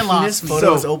know now why you that lost penis me.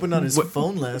 photo was opened on his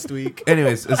phone last week.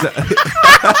 Anyways, so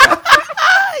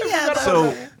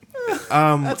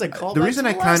That's a call. the reason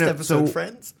I kind of episode,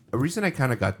 friends. a reason I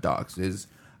kind of got doxxed is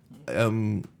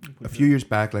a few years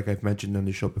back, like I've mentioned on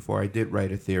the show before, I did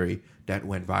write a theory that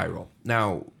went viral.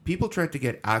 Now, people tried to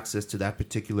get access to that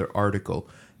particular article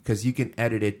because you can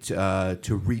edit it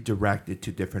to redirect it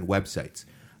to different websites.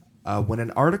 When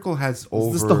an article has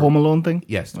over... Is this the Home Alone thing?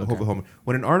 Yes, the Home.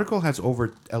 When an article has over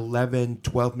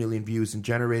 12 million views and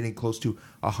generating close to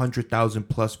 100,000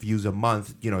 plus views a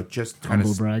month, just kind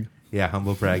Humble brag. Yeah,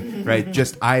 humble brag, right?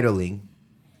 Just idling.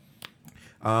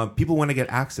 People want to get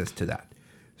access to that.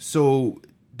 So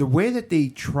the way that they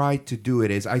try to do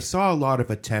it is, I saw a lot of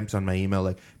attempts on my email.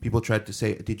 Like people tried to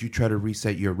say, "Did you try to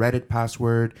reset your Reddit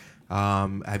password?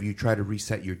 Have you tried to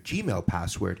reset your Gmail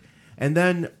password?" And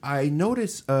then I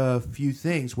noticed a few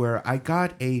things where I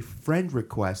got a friend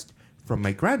request from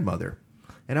my grandmother.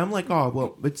 And I'm like, oh,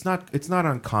 well, it's not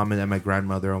uncommon that my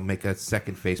grandmother will make a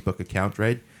second Facebook account,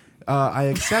 right? I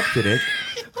accepted it.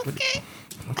 Okay.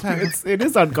 It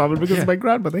is uncommon because my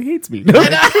grandmother hates me. So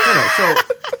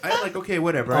I'm like, okay,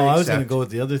 whatever. Oh, I was accept. going to go with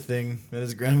the other thing that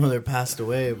his grandmother passed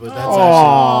away, but that's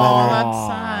Oh, actually that's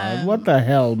sad. What the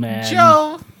hell, man?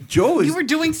 Joe is You were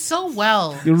doing so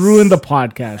well. You ruined the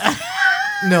podcast.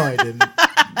 better. No, I didn't.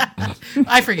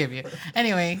 I forgive you.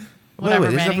 Anyway, Wait, whatever,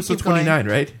 this is Manny, episode keep going. 29,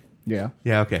 right? Yeah.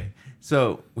 Yeah, okay.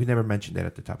 So we never mentioned that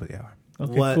at the top of the hour.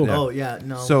 Okay, What? cool. Oh, yeah,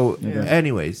 no. So, Yeah.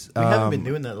 anyways, we haven't been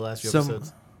doing that the last few some-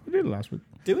 episodes. We did it last week.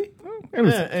 Did we?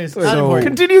 Anyways, Yeah, it's so not important.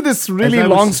 continue this really As I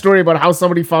was- long story about how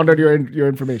somebody found out your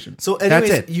information. So, that's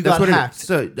anyways, it. you That's got what hacked. It is.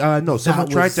 So, no, someone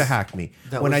tried was- to hack me.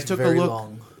 That When was I took very a look,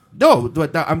 long. no,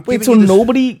 but I'm Wait, giving so you this-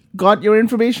 nobody got your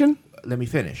information? Let me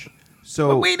finish.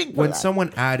 So waiting for when that.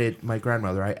 someone added my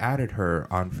grandmother, I added her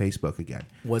on Facebook again.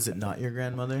 Was it not your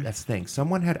grandmother? That's the thing.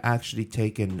 Someone had actually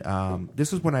taken.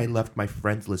 This is when I left my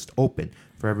friends list open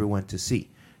for everyone to see.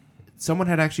 Someone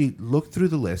had actually looked through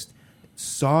the list,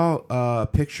 saw a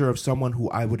picture of someone who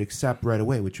I would accept right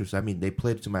away, which was, they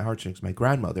played it to my heartstrings, my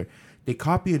grandmother. They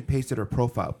copy and pasted her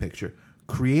profile picture,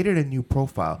 created a new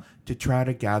profile to try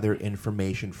to gather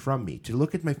information from me, to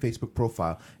look at my Facebook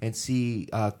profile and see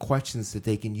questions that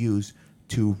they can use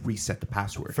to reset the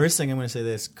password. First thing I'm going to say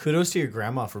this. Kudos to your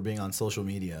grandma for being on social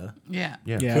media. Yeah.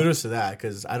 Yeah. Kudos to that,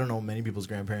 because I don't know many people's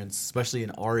grandparents, especially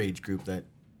in our age group, that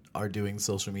are doing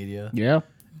social media. Yeah.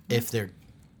 If they're,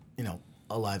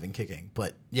 alive and kicking.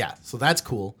 But yeah, so that's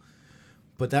cool.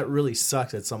 But that really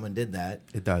sucks that someone did that.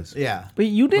 It does. Yeah. But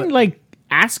you didn't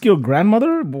ask your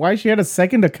grandmother why she had a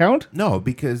second account? No,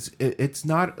 because it's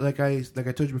not like I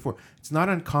told you before. It's not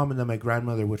uncommon that my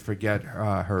grandmother would forget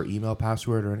her email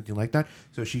password or anything like that.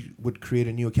 So she would create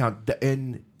a new account.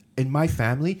 In my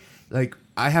family,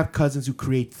 I have cousins who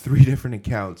create 3 different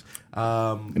accounts.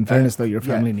 In fairness, though, your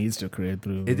family needs to create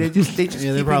through. They just they're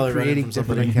keep probably on running creating from different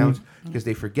somebody. accounts because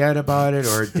they forget about it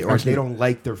or they don't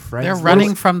like their friends. They're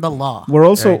running from the law. We're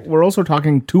also Right.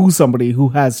 talking to somebody who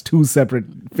has 2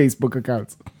 separate Facebook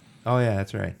accounts. Oh yeah,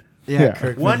 that's right. Yeah.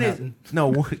 Kirk One Manhattan. is no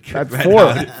one. That's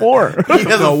 4. 4.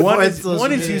 No, one fourth is social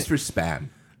one is media. used for spam.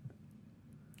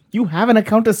 You have an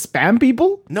account to spam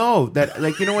people? No, that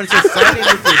like when it says sign in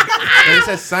with when it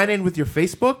says sign in with your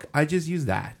Facebook, I just use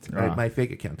that right, my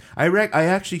fake account. I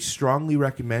actually strongly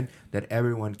recommend that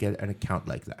everyone get an account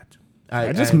like that.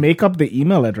 I just make up the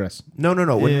email address. No.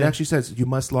 When it actually says you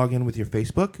must log in with your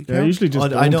Facebook account, I usually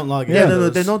just I don't log in. Yeah, no,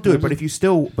 then don't do it. But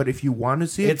if you want to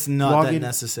see it, It's not log that in,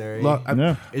 necessary. Yeah. It's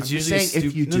I'm just usually saying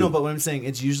if you do. No, but what I'm saying,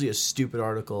 it's usually a stupid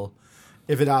article.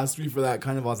 If it asks me for that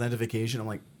kind of authentication, I'm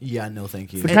like, yeah, no,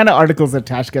 thank you. The kind of articles that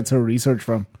Tash gets her research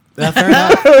from. Fair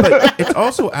enough. but it's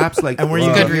also apps like And where you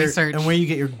Good get your research. and where you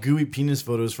get your gooey penis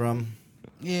photos from.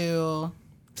 Ew.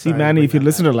 See, Sorry, Manny, bring if you that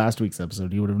listened to last week's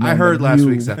episode, you would have known. I heard that last you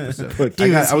week's episode. put-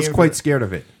 I was quite scared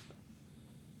of it.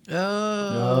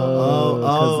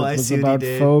 Oh. I It was see what he about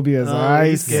did. phobias. Oh, I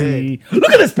he's see. Look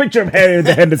at this picture of Harry and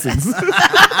the Hendersons.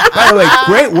 By the way,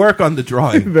 great work on the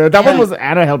drawing. That one was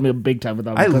Anna helped me big time with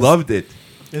that one. I loved it.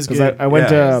 It's because good. I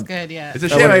went Yeah. It was to good, yeah. It's a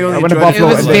shame I I only went to enjoyed It Buffalo.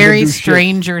 was I didn't very do shit.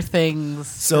 Stranger Things.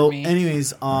 So, for me.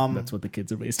 anyways, that's what the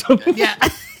kids are based on. yeah.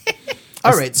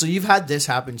 all right. So you've had this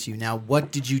happen to you. Now,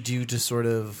 what did you do to sort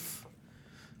of,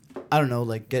 I don't know,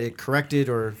 like get it corrected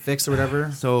or fixed or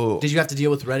whatever? So Did you have to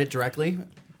deal with Reddit directly?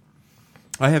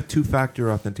 I have two-factor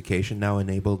authentication now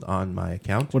enabled on my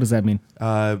account. What does that mean?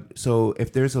 So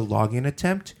if there's a login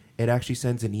attempt, it actually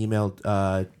sends an email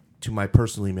to my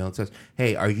personal email. It says,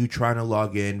 "Hey, are you trying to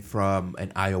log in from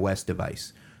an iOS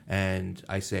device?" And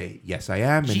I say, "Yes, I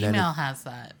am." And then Gmail has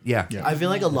that. yeah. I feel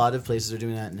like a lot of places are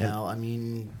doing that now. I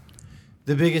mean,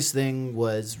 the biggest thing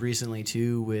was recently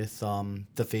too with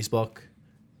the Facebook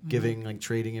giving like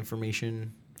trading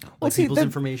information, like see, people's that-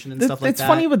 information and stuff like it's that.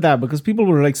 funny with that because people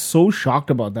were like so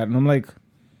shocked about that, and I'm like,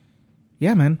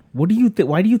 yeah, man, what do you think?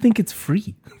 Why do you think it's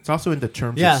free? It's also in the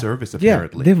terms Yeah. of service, Yeah,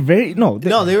 apparently. they're very no,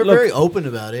 they were look, very open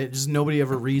about it. Just nobody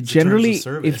ever reads generally. the terms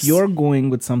of service. If you're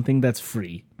going with something that's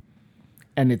free,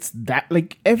 and it's that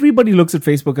like everybody looks at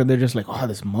Facebook and they're just like, oh,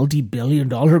 this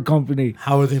multi-billion-dollar company.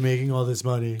 how are they making all this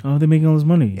money? Oh, they're making all this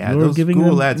money. yeah, You're those giving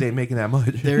Google them, ads ain't making that much.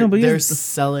 They're No, but they're yes,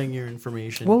 selling your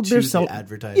information well, to they're the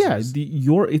advertisers.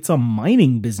 Yeah, it's a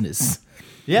mining business.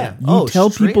 yeah. You tell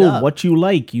straight people up. what you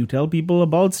like. You tell people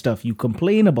about stuff. You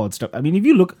complain about stuff. I mean, if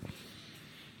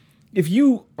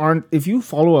you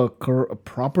follow a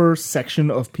proper section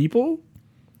of people,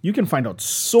 you can find out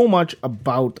so much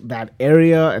about that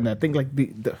area and that thing. Like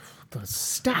the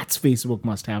stats Facebook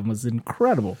must have was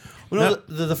incredible. Well,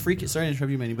 no, the freak. Sorry to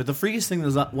interrupt you, Manny, but the freakiest thing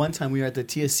was that one time we were at the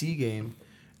TSC game,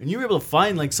 and you were able to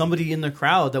find like somebody in the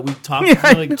crowd that we talked to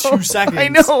for like 2 seconds. I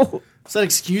know. Said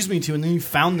excuse me to, and then you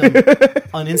found them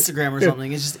on Instagram or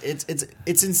something. It's just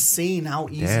it's insane how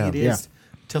easy Damn. it is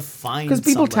to find. Because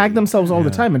people tag somebody. themselves all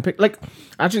the time and pick. Like,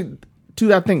 actually, to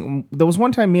that thing, there was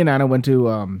one time me and Anna went to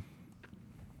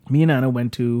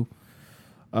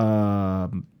a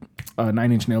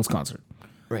Nine Inch Nails concert.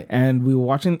 Right. And we were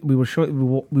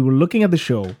looking at the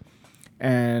show,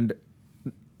 and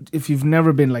if you've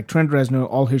never been, like, Trent Reznor,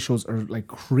 all his shows are like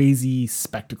crazy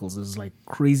spectacles. There's like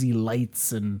crazy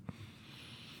lights, and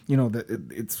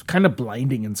it's kind of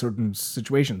blinding in certain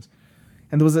situations.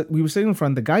 And we were sitting in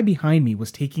front. The guy behind me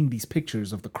was taking these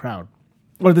pictures of the crowd,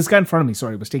 or this guy in front of me,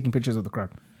 sorry, was taking pictures of the crowd,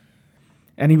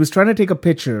 and he was trying to take a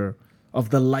picture of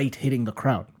the light hitting the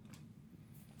crowd.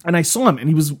 And I saw him, and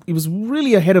he was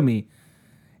really ahead of me.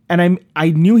 And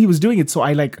I knew he was doing it, so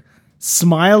I like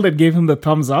smiled and gave him the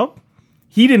thumbs up.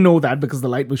 He didn't know that because the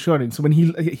light was shining. So when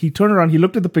he turned around, he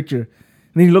looked at the picture,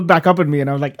 and then he looked back up at me, and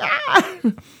I was like, ah!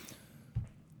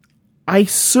 I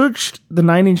searched the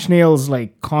Nine Inch Nails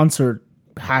like concert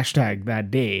hashtag that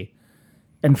day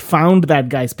and found that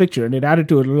guy's picture, and it added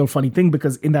to a real funny thing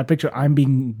because in that picture I'm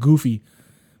being goofy,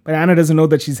 but Anna doesn't know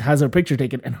that she has her picture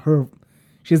taken, and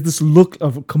she has this look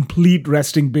of complete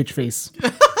resting bitch face.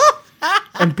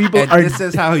 And people And are this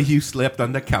is how you slept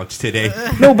on the couch today.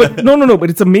 no, but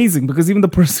it's amazing because even the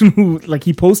person who like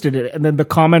he posted it, and then the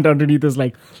comment underneath is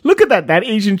like, "Look at that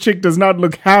Asian chick does not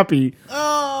look happy."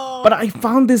 Oh. But I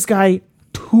found this guy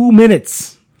 2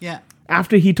 minutes Yeah.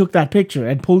 after he took that picture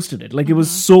and posted it. Like it was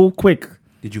so quick.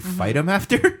 Did you fight him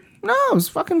after? No, it was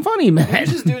fucking funny, man.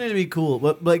 He's just doing it to be cool.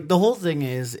 But like the whole thing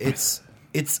is, it's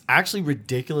actually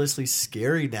ridiculously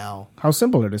scary now. How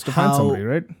simple it is to find How- somebody,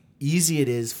 right? Easy it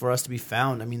is for us to be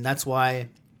found. I mean, that's why,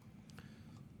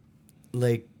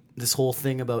 like, this whole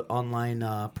thing about online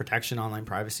protection, online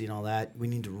privacy, and all that, we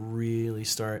need to really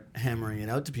start hammering it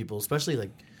out to people, especially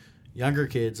like younger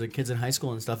kids, like kids in high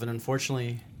school and stuff. And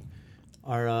unfortunately,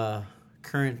 our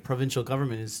current provincial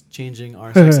government is changing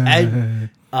our sex ed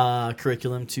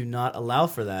curriculum to not allow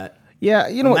for that. Yeah,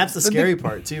 you know, And that's the scary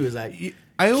part too. Is that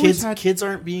I always kids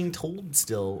aren't being told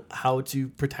still how to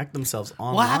protect themselves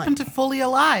online. What happened to Fully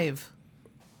Alive?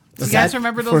 You guys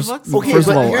remember those books? Okay, First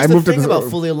of but all, here's I the moved to thing the- about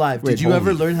Fully Alive. Wait, Did you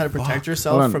ever holy learn how to protect Hold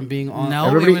yourself on. from being on? No,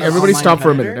 Everybody, it was everybody online stop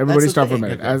for a predator? minute. Everybody That's the stop for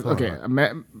a thing.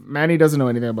 minute. Manny doesn't know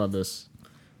anything about this.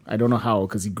 I don't know how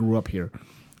because he grew up here.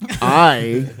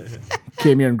 I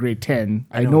came here in grade 10.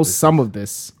 I know some of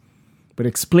this, but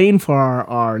explain for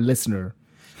our listener.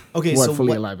 Okay, what so Fully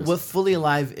what, Alive is. what Fully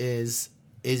Alive is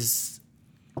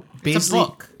basically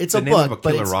book. It's The a name book, of a but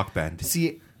killer it's- rock band.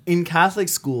 See, in Catholic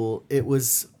school, it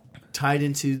was tied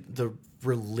into the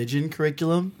religion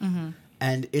curriculum,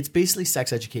 and it's basically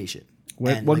sex education.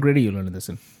 And, What like, grade are you learning this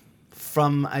in?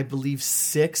 From I believe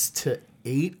 6 to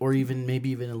 8, or maybe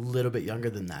even a little bit younger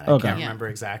than that. I Okay. can't Yeah. remember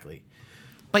exactly.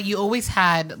 But you always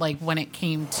had, like, when it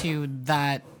came to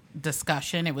that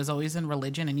discussion, it was always in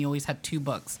religion, and you always had two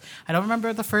books. I don't remember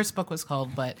what the first book was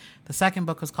called, but the second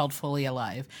book was called Fully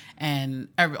Alive. And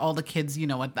all the kids,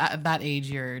 at that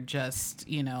age, you're just,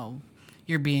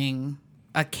 you're being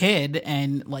a kid,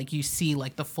 and like you see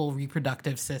like the full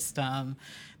reproductive system.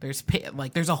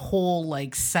 There's a whole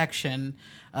like section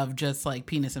of just like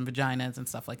penis and vaginas and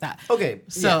stuff like that. Okay,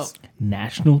 So yes.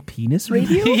 National Penis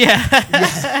Radio?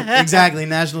 yeah, Exactly,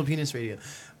 National Penis Radio.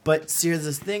 But see, here's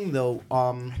this thing though.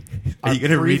 Are you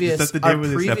going to read is that the name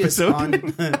of this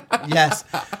episode? Yes,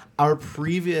 our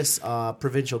previous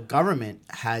provincial government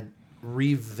had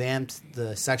revamped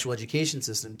the sexual education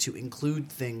system to include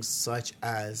things such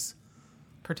as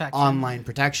protection. online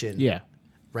protection. Yeah.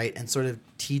 Right, and sort of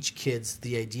teach kids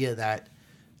the idea that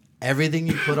everything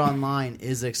you put online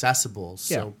is accessible.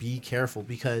 So Yeah. be careful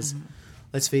because,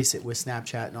 let's face it, with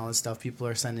Snapchat and all this stuff, people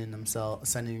are sending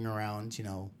around,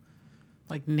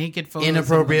 Like naked photos,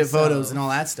 inappropriate of themselves. photos and all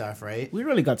that stuff, right? We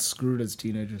really got screwed as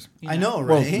teenagers. I know,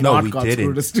 Well, right? no, not we got didn't.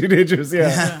 screwed as teenagers,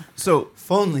 yeah. So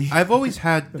If only. I've always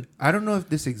had, I don't know if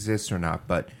this exists or not,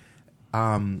 but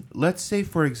let's say,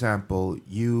 for example,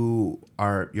 you're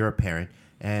a parent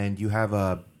and you have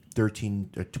a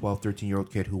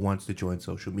 13-year-old kid who wants to join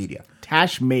social media,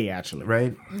 Tash May, actually.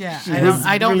 right? Yeah, She I was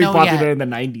don't really know popular yet. in the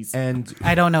 90s. And,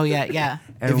 I don't know yet. Yeah,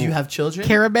 and If you have children,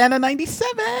 Caravana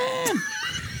 '97.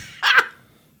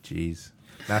 jeez,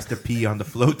 Master P on the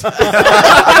float.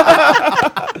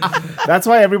 That's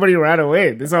why everybody ran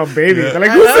away. They saw a baby. They're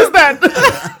like, who's is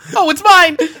that? Oh, it's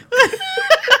mine.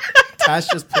 Tash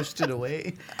just pushed it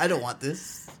away. I don't want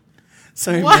this.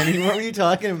 Sorry, What? Manny, what were you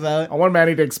talking about? I want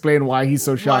Manny to explain why he's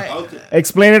so shocked. Why? Okay.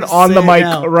 Explain it on Say the it mic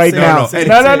now. right Say it. now. Say it.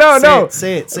 No.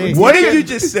 Say it. What did you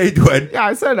just say, Dwayne? Yeah,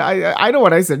 I said I know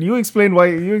what I said. You explain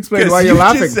why Because you're you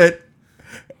laughing. just said,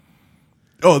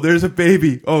 "Oh, there's a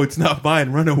baby. Oh, it's not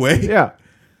mine. Run away." Yeah.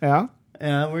 Yeah,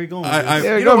 where are you going? with I, this?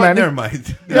 Yeah, you go, know what? Manny. Never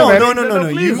mind. no, Manny,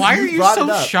 no. please. Why are you brought so it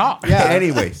up. shocked? Yeah.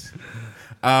 Anyways, It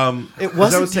as I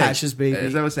wasn't was saying- Tash's baby.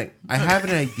 As I was saying, I have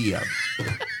an idea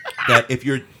that if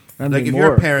you're Something if you're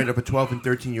more. a parent of a 12 and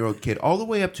 13-year-old kid, all the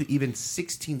way up to even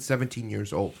 16, 17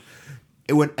 years old,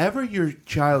 whenever your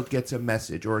child gets a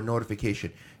message or a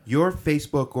notification, your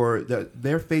Facebook or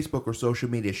their Facebook or social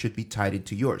media should be tied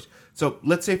into yours. So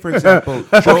let's say, for example,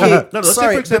 Joe. Let's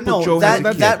say, for example, Joe has a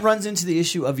kid. that runs into the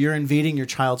issue of you're invading your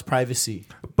child's privacy.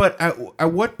 But at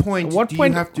what point, At what do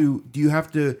point- you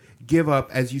have to give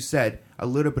up, as you said, a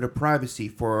little bit of privacy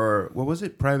for what was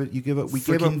it? Private? You give up. We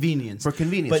For gave convenience. up for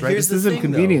convenience, But right? here's This the isn't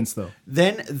thing, convenience, though.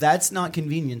 Then that's not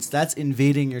convenience. That's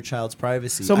invading your child's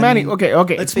privacy. So, Manny, okay,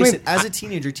 Let's face explain- it. As a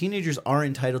teenager, teenagers are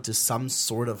entitled to some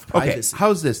sort of Okay, privacy.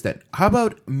 how's this then? How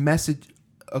about message?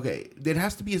 Okay, there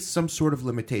has to be some sort of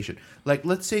limitation. Like,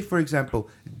 let's say, for example,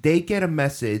 they get a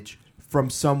message from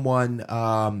someone,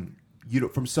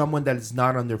 from someone that is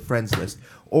not on their friends list,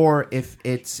 or if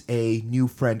it's a new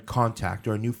friend contact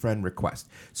or a new friend request.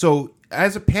 So,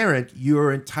 as a parent,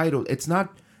 you're entitled. It's not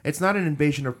an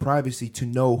invasion of privacy to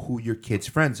know who your kids'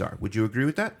 friends are. Would you agree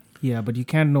with that? Yeah, but you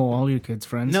can't know all your kids'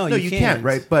 friends. No, No, you can't,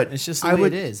 right? But it's just the I way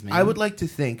would, it is, man. I would like to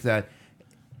think that,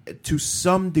 to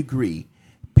some degree,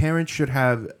 parents should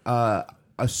have a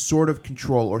sort of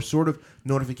control or sort of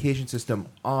notification system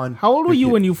on. How old were their you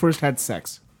kid. when you first had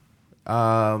sex?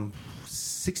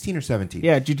 16 or 17.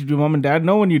 Yeah, did your mom and dad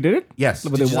know when you did it? Yes.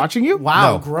 Were Did they watching you?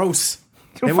 Wow, No. gross.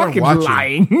 You're They weren't fucking watching.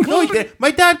 lying. No, he did.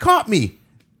 My dad caught me.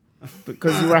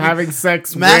 Because you were having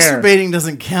sex where? Masturbating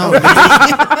doesn't count. No, in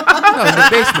the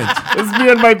basement.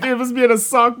 It was me and a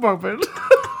sock puppet.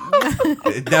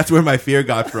 That's where my fear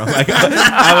got from.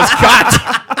 I was caught.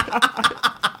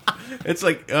 It's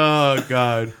like, oh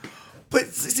god. But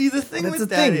see, the thing That's with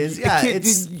the that thing. is, The yeah, kid-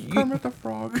 it's Kermit the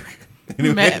Frog.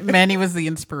 Manny was the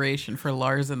inspiration for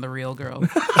Lars and the Real Girl.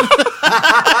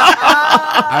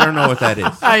 I don't know what that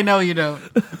is. I know you don't.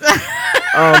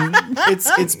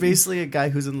 it's basically a guy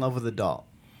who's in love with a doll.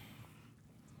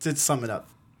 To sum it up,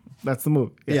 That's the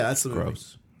move. yeah, that's the movie.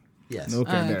 Gross. Yes.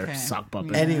 Okay, there, Okay. sock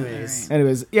puppet. Anyways,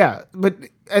 Anyways, yeah, but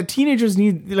teenagers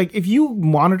need, like, if you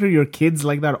monitor your kids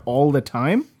like that all the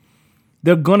time,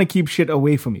 they're gonna keep shit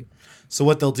away from you. so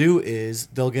what they'll do is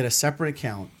they'll get a separate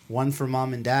account, one for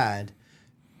mom and dad,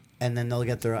 and then they'll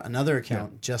get another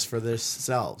account just for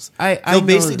themselves. I They'll know-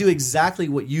 basically do exactly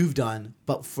what you've done,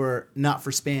 but not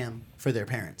for spam for their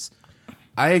parents.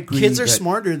 I agree. Kids are that-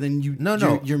 smarter than you.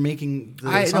 No. You're making the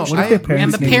I know. assumption. What if their I- parents'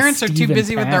 And the name is parents are too Steve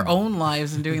busy and with their Pam? own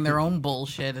lives and doing their own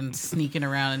bullshit and sneaking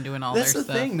around and doing all That's their the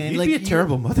stuff. thing, man. You'd Like, be a you-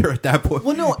 terrible mother at that point.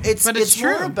 Well, no, it's But it's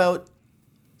more true. about.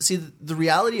 See, the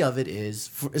reality of it is,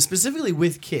 specifically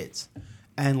with kids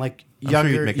and like sure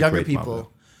you'd make a younger great mom, people, though.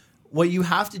 what you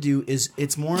have to do is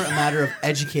it's more a matter of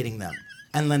educating them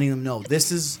and letting them know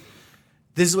this is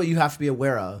what you have to be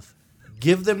aware of.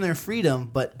 Give them their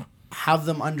freedom, but have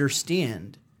them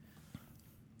understand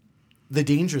the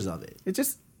dangers of it. It's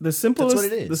just the simplest. what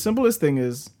it is. The simplest thing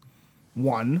is,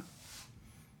 one.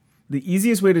 The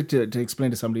easiest way to explain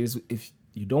to somebody is, if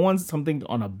you don't want something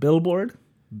on a billboard,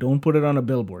 don't put it on a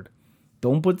billboard.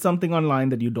 Don't put something online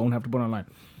that you don't have to put online.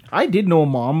 I did know a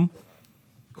mom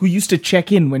who used to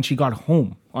check in when she got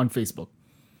home on Facebook,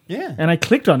 Yeah, and I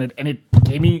clicked on it, and it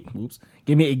gave me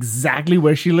exactly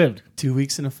where she lived. 2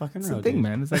 weeks in a fucking row. That's the thing, dude.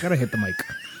 man. Is I gotta hit the mic.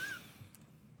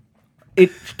 It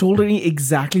told me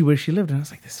exactly where she lived, and I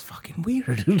was like, "This is fucking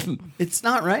weird." It's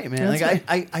not right, man. That's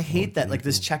Like I hate that. Like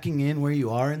this checking in where you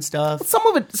are and stuff. some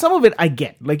of it I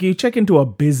get. Like, you check into a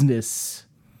business,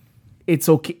 it's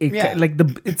okay. Yeah. Like,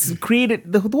 it's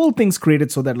created. The whole thing's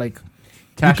created so that, like,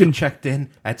 Tasha can- checked in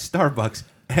at Starbucks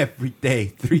every day,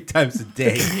 3 times a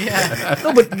day.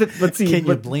 no, but see, Can you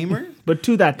but, blame her? but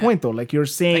to that point though, like you're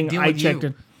saying, deal I with checked you.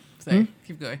 in. Sorry,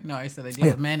 keep going. No, I said I deal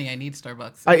with Manny. I need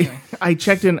Starbucks. I Anyway. I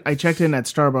checked in at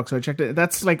Starbucks. I checked in.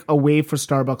 That's like a way for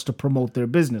Starbucks to promote their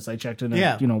business. I checked in at,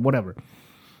 Yeah. whatever.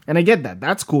 And I get that.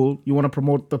 That's cool. You want to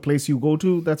promote the place you go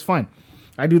to, that's fine.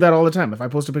 I do that all the time. If I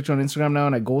post a picture on Instagram now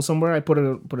and I go somewhere, I put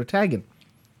a tag in.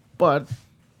 But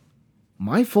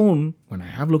my phone, when I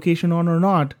have location on or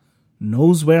not,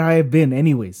 knows where I have been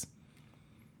anyways.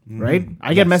 Right?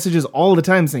 I get messages all the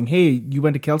time saying, "Hey, you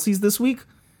went to Kelsey's this week?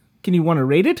 Can you want to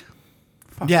rate it?"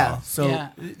 Yeah. So Yeah.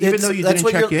 Even though you didn't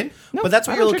what check your- in? No, but that's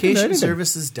I what your don't check into location anything.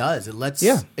 services does. It lets.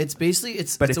 Yeah. It's basically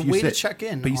it's But it's a if you way said, to check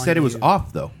in. But you on said it was you.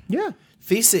 off though. Yeah.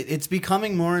 Face it, it's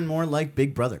becoming more and more like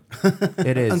Big Brother.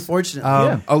 It is. Unfortunately.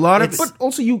 Yeah. A lot of It's- But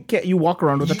also, you walk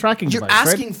around with a tracking You're device, right?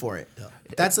 asking for it. Though.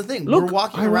 That's the thing. Look, We're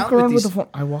walking I around, walk around with with a these. phone.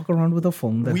 I walk around with a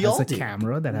phone that We has all a do.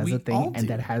 camera, that has We a all thing, and do.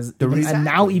 that has reason- and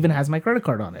now even has my credit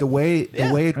card on it. the way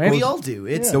Yeah, it right? we goes- all do.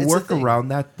 It's the it's a work thing. around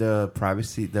that, the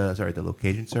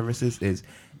location services is,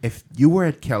 if you were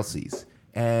at Kelsey's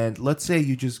and let's say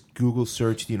you just Google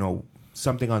searched,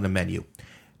 something on the menu.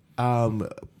 You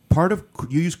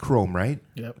use Chrome, right?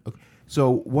 Yep. Okay. So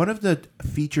one of the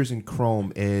features in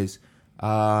Chrome is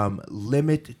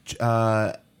limit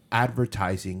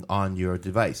advertising on your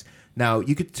device. Now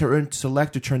you could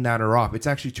select to turn that or off. It's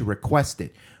actually to request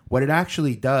it. What it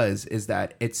actually does is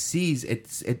that it sees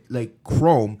like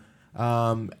Chrome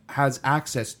has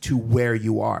access to where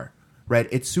you are, right?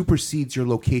 It supersedes your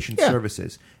location Yeah.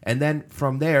 services. And then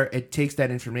from there, it takes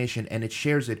that information and it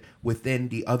shares it within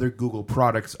the other Google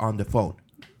products on the phone.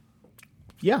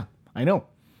 Yeah, I know.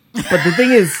 But the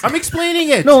thing is, I'm explaining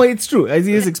it. no, it's true, as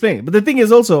he is explaining. But the thing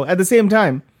is also, at the same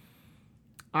time,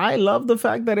 I love the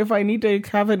fact that if I need to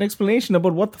have an explanation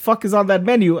about what the fuck is on that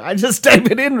menu, I just type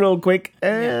it in real quick,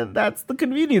 and that's the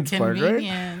convenience part, right?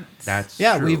 Convenient. That's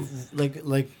Yeah, true.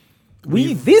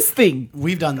 we've This thing,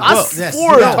 we've done this. us Yes.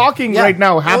 four Yeah. talking Yeah. right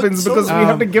now Well, happens so- because we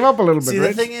have to give up a little bit, See, right?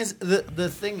 the thing is, the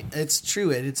thing, it's true.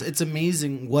 It's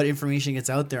amazing what information gets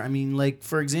out there. I mean, like,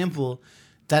 for example,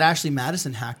 that Ashley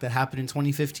Madison hack that happened in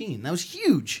 2015. That was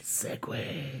huge.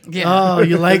 Yeah. Oh,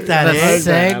 you like that, I like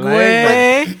that. I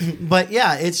like Segue. But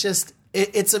yeah, it's just,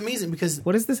 it's amazing because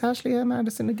What is this Ashley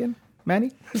Madison again?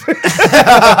 Manny?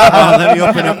 Let me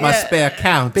open up my spare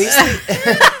account.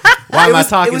 Why am I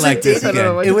talking was like a this dating-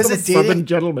 again? It was Some a dating- Southern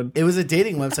gentleman. it was a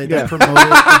dating website Yeah. that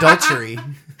promoted adultery.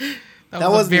 That was a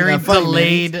wasn't very that funny,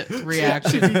 delayed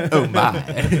reaction. Oh my!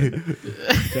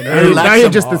 Now like you're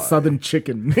some just a southern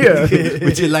chicken. Yeah.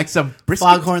 Would you like some brisket?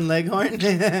 Foghorn Leghorn.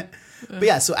 But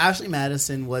yeah, so Ashley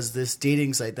Madison was this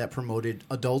dating site that promoted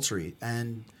adultery.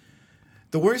 And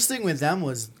the worst thing with them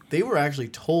was they were actually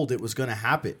told it was going to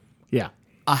happen. Yeah.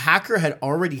 A hacker had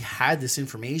already had this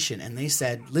information and they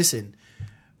said, listen,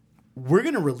 we're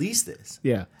going to release this.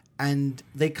 Yeah. And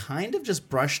they kind of just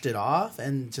brushed it off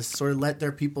and just sort of let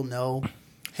their people know,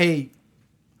 hey,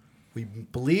 we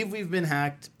believe we've been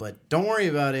hacked, but don't worry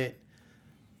about it.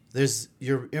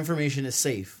 Your information is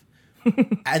safe.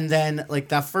 And then like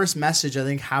that first message I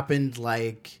think happened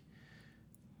like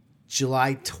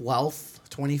July 12th,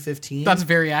 2015. That's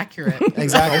very accurate.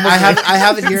 exactly. I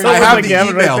have it here. I have the Like,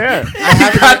 email. right there. I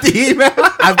have Got the email.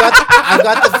 I've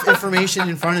got the information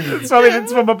in front of me. Probably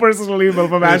it's from a personal email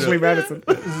from Ashley Madison.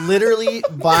 Literally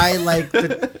by like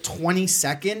the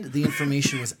 22nd, the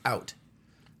information was out.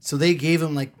 So they gave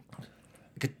him like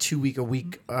a 2 week, a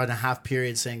week and a half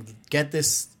period saying, get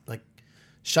this like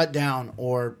shut down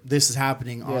or this is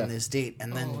happening on this date.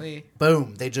 And then Holy.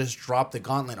 boom, they just dropped the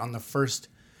gauntlet on the first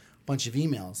bunch of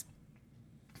emails.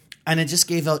 And it just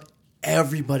gave out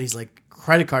everybody's like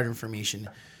credit card information.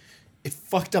 It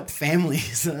fucked up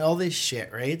families and all this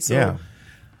shit, right? So, Yeah.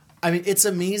 I mean, it's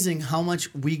amazing how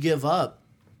much we give up,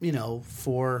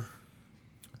 for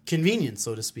convenience,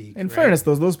 so to speak. In right? fairness,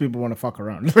 those people want to fuck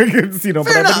around. Like, it's, Fair but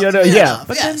enough, yeah, fair yeah. enough,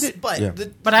 But yes,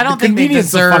 then, But I don't The think they convenience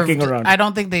of deserved. fucking around. I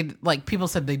don't think they like. People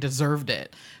said they deserved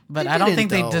it, but They I don't didn't,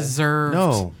 think they though. deserved.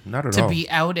 No, not at to all. be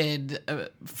outed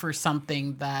for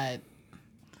something that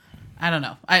I don't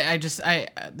know. I it's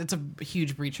a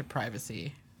huge breach of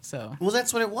privacy. So well,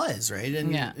 that's what it was, right?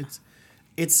 And Yeah.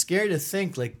 it's scary to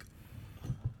think like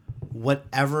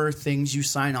whatever things you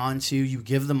sign on to, you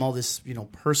give them all this,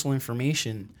 personal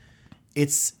information.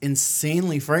 It's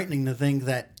insanely frightening to think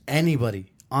that anybody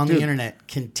on the internet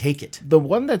can take it. the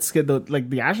one that's scared,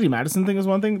 the Ashley Madison thing is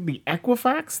one thing. The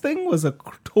Equifax thing was a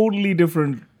totally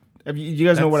different. You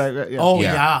guys know what I? Yeah. Oh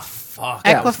Yeah. yeah, fuck.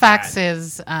 Equifax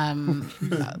is.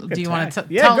 Do you want to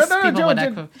tell people what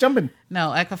Equifax? Jump in. No,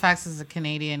 Equifax is a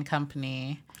Canadian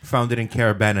company. Founded in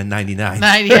Carabana in 99.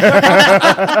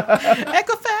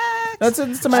 Equifax.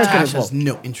 It's American Ash as well. has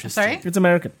no interest. Sorry. in it. It's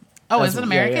American. Oh, That's is it what-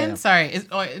 American? yeah, yeah. Sorry.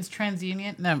 It's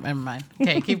TransUnion? No, never mind.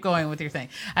 Okay, keep going with your thing.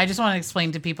 I just want to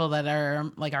explain to people that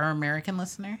are like our American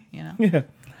listener, Yeah.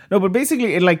 No, but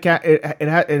basically,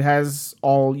 it has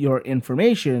all your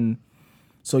information.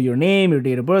 So your name, your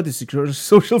date of birth, your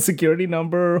social security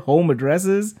number, home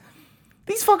addresses.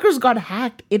 These fuckers got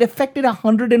hacked. It affected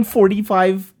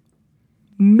 145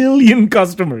 million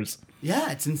customers,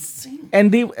 Yeah, it's insane.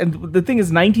 and the thing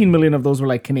is, 19 million of those were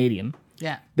like Canadian.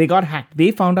 Yeah. They got hacked.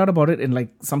 They found out about it in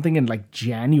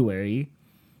January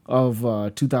of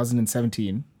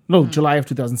 2017. No, July of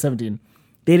 2017.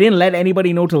 They didn't let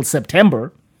anybody know till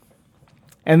September.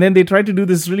 And then they tried to do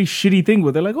this really shitty thing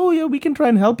where they're like, oh, yeah, we can try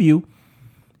and help you.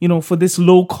 For this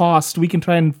low cost, we can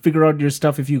try and figure out your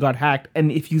stuff if you got hacked.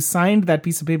 And if you signed that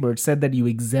piece of paper, it said that you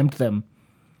exempt them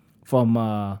from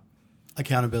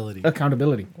Accountability.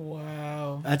 accountability.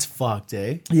 Wow. That's fucked,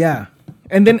 eh? Yeah.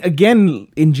 And then again,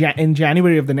 in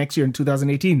January of the next year, in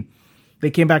 2018, they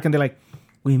came back and they're like,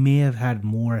 we may have had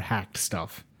more hacked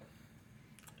stuff.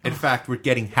 In fact, we're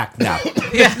getting hacked now.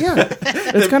 Yeah.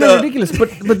 It's kind of ridiculous. But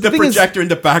the The thing is, projector in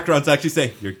the background's actually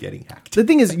saying, you're getting hacked. the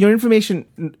thing is, your information,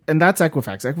 and that's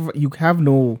Equifax.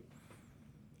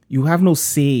 You have no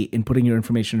say in putting your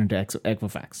information into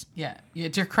Equifax. Yeah.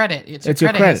 It's your credit. It's It's your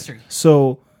your credit credit. history.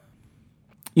 So,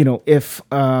 if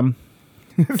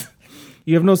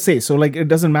you have no say, so like it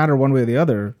doesn't matter one way or the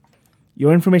other.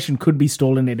 Your information could be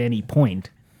stolen at any point.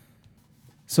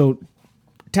 So,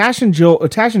 Tash and Joe are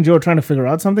trying to figure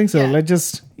out something. So Yeah. let's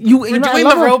just We're I doing love the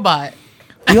how robot.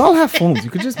 We all have phones. You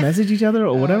could just message each other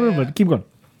or whatever. yeah. But keep going.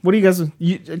 What do you guys?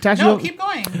 Tash, No, you keep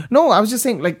going. No, I was just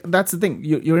saying. Like that's the thing.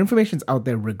 Your information's out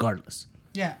there regardless.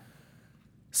 Yeah.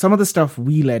 Some of the stuff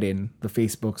we let in, the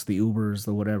Facebooks, the Ubers,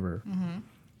 the whatever.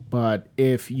 But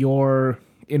if your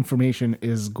information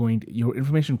your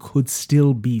information could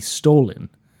still be stolen,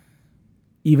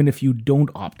 even if you don't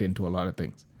opt into a lot of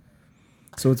things.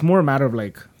 So it's more a matter of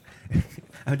like,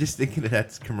 I'm just thinking of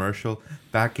that commercial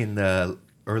back in the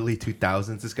early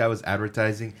 2000s. This guy was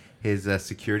advertising his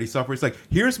security software. It's like,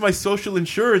 here's my social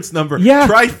insurance number. Yeah,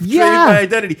 Try trading yeah. my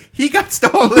identity. He got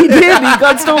stolen. he did. He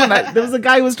got stolen. There was a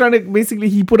guy who was trying to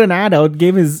he put an ad out,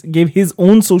 gave his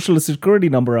own social security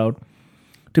number out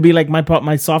to be like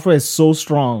my software is so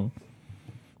strong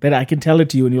that I can tell it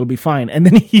to you and you'll be fine. And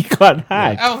then he got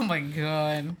hacked. Oh my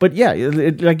god. But yeah,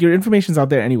 like your information's out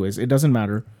there anyways. It doesn't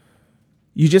matter.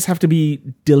 You just have to be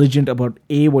diligent about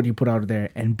A, what you put out there,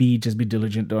 and B, just be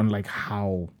diligent on like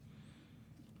how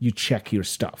you check your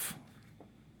stuff.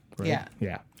 Right? Yeah.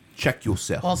 Yeah. Check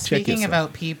yourself. Well, speaking yourself.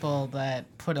 about people that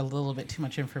put a little bit too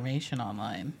much information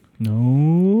online.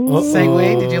 No.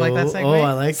 Segue? Did you like that segue? Oh,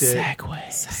 I liked it.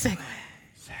 Segue.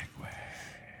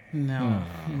 No,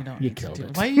 you don't. You need to killed do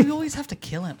it. Why do you always have to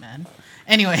kill it, man?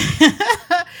 Anyway,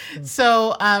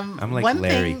 so I'm like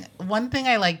Larry. one thing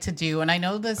I like to do, and I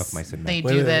know this Of mice and men. they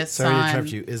Wait, do wait, this sorry to on.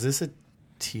 interrupt you. Is this a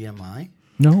TMI?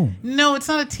 No. No, it's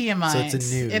not a TMI. So it's a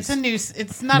news. It's a news.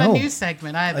 It's not No. a news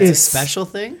segment either. It's a It's- special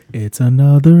thing? It's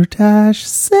another Tash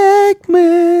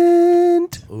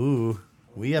segment. Ooh,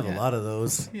 we have a lot of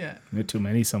those. yeah. Too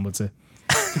many, some would say.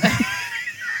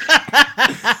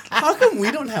 How come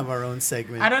we don't have our own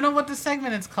segment? I don't know what the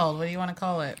segment is called. What do you want to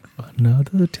call it?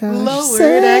 Another Tash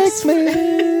Lowered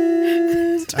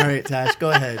segment. All right, Tash,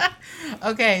 go ahead.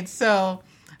 Okay, so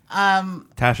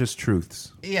Tasha's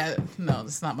truths. yeah, no,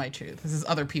 this is not my truth. This is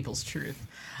other people's truth.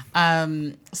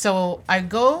 So I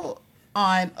go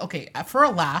on. Okay, for a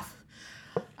laugh,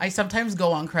 I sometimes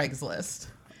go on Craigslist.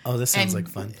 Oh, this sounds And-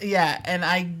 like fun. Yeah, and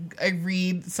I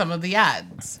read some of the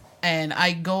ads, and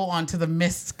I go onto the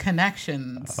missed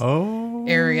connections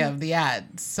area of the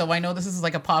ads. So I know this is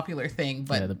like a popular thing,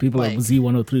 but Yeah, the people like, at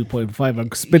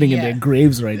Z103.5 are spitting in Yeah. their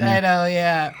graves right I now. know,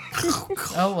 yeah.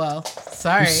 Oh well,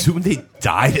 sorry. Assume they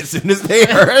died as soon as they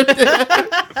heard.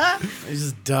 I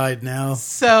just died now.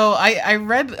 So I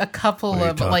read a couple you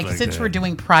of talk like like since that? we're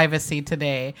doing privacy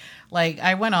today, like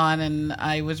I went on and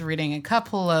I was reading a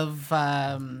couple of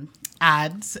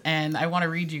ads, and I want to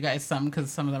read you guys some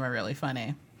because some of them are really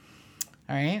funny.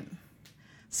 All right.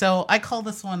 So I call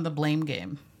this one the blame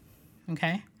game.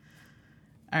 Okay.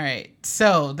 All right.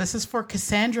 So this is for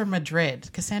Cassandra Madrid.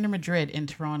 Cassandra Madrid in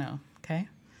Toronto. Okay.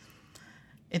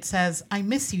 It says, "I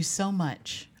miss you so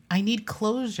much. I need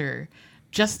closure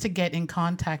just to get in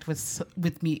contact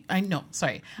with me. I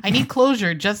need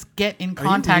closure. Just get in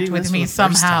contact reading with this me for the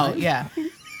first somehow. time? Yeah.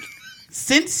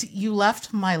 Since you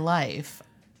left my life,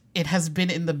 it has been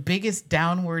in the biggest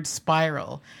downward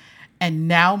spiral. And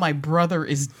now my brother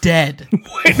is dead."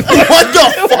 What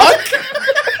the fuck?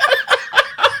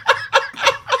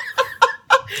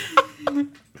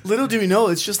 Little do we know,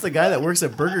 it's just the guy that works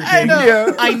at Burger King. I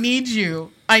know. I need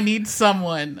you. I need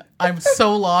someone. I'm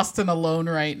so lost and alone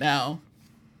right now.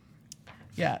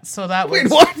 Yeah, so that was...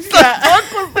 What the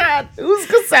fuck was that? Who's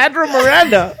Cassandra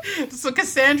Miranda? So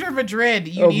Cassandra Madrid,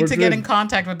 you Oh, need to get Madrid. in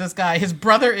contact with this guy. His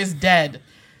brother is dead.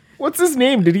 What's his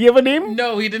name? Did he have a name?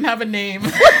 No, he didn't have a name.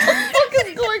 What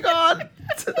is going on?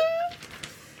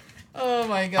 Oh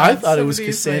my god. I thought it some was of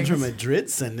these Cassandra things. Madrid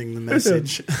sending the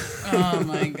message. Oh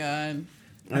my god.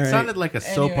 It sounded like a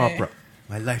soap Anyway. opera.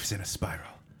 My life's in a spiral.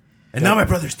 And now my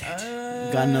brother's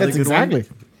dead. Got another That's good exactly.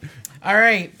 one. All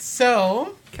right,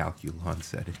 so Calculon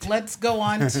said it. let's go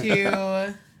on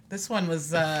to this one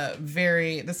was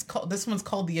this one's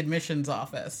called the admissions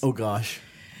office. Oh gosh.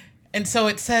 And so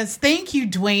it says, "Thank you,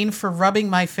 Dwayne, for rubbing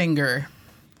my finger."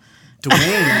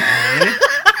 Dwayne, eh?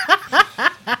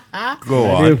 Go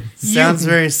on. Sounds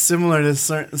very similar to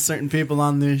certain people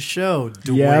on this show.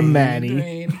 Dwayne. Yeah,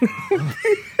 Manny. Dwayne.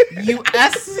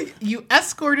 You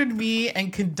escorted me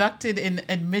and conducted an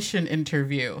admission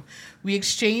interview. We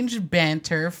exchanged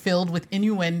banter filled with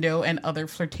innuendo and other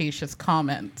flirtatious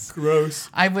comments. Gross.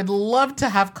 I would love to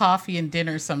have coffee and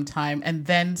dinner sometime and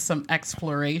then some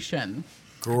exploration.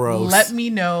 Gross. Let me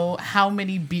know how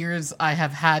many beers I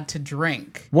have had to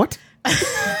drink. What?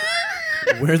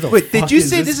 Where the Wait, did fuck you is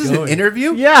say this is going? an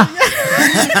interview? Yeah.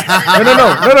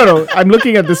 No. I'm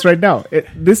looking at this right now.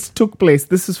 This took place.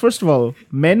 This is, first of all,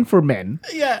 Men for Men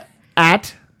Yeah.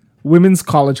 at Women's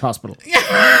College Hospital.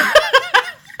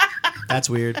 That's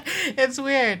weird. It's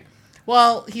weird.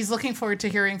 Well, he's looking forward to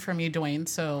hearing from you, Dwayne,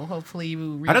 so hopefully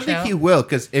you reach I don't think out. he will,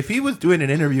 because if he was doing an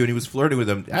interview and he was flirting with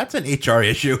him, that's an HR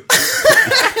issue.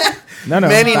 No.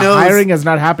 Manny the knows. hiring has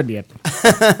not happened yet.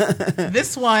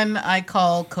 This one I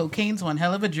call cocaine's one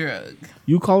hell of a drug.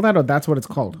 You call that, or that's what it's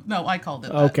called? No, I called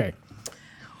it that. Okay.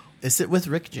 Is it with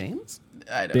Rick James?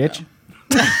 I don't Bitch.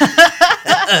 know.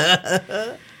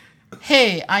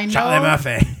 Hey, I know. Charlie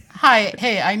Murphy. Hi,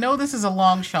 hey, I know this is a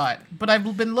long shot, but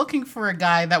I've been looking for a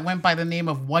guy that went by the name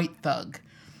of White Thug.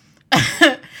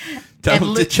 Tell And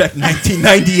him li- to check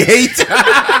 1998.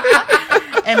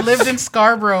 And lived in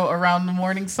Scarborough around the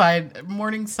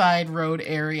Morningside Road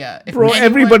area. If Bro, anyone-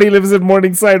 everybody lives in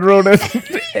Morningside Road.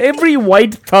 Every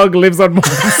white thug lives on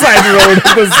Morningside Road in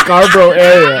the Scarborough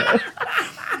area.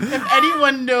 If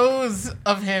anyone knows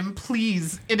of him,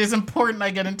 please, it is important I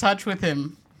get in touch with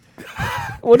him.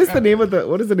 What is the name of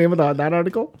that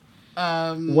article?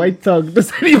 White thug.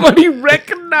 Does anybody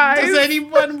recognize? Does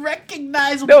anyone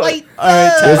recognize No. White All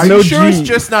right, Thug? There's Are no you sure G. it's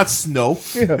just not snow?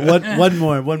 One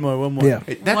more. Yeah.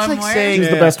 That's One like more? saying... Who's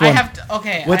the best I one? have to.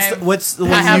 Okay. What's the I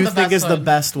one have you the think best is the one.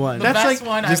 best one? The That's best like-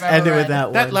 one Just I've end ever it with read.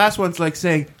 that That one. last one's like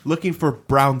saying, looking for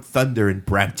brown thunder in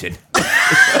Brampton.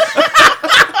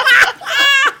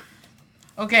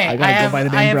 Okay, I gotta go by the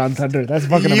name Brown Thunder. That's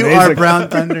fucking You amazing. are Brown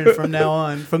Thunder from now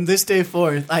on. From this day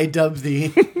forth, I dub thee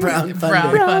Brown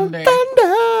Thunder. Brown Thunder.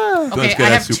 Thunder. Okay, Good, I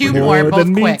have super two good. more, More both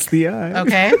than quick. meets the eye.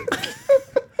 Okay.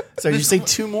 So did you say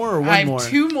two more or one I have more?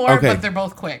 two more, Okay. but they're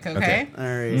both quick. Okay. All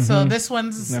right. So this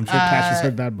one's. I'm sure Tash has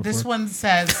heard that before. This one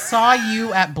says, "Saw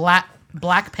you at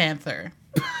Black Panther."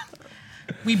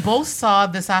 We both saw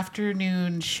this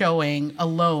afternoon showing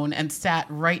alone and sat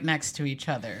right next to each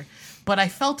other. But I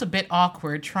felt a bit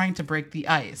awkward trying to break the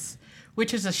ice,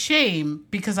 which is a shame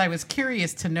because I was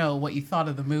curious to know what you thought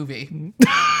of the movie.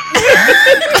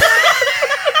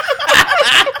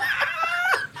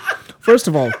 First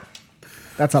of all,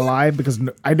 that's a lie because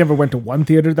I never went to one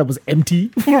theater that was empty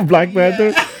for Black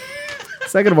Panther.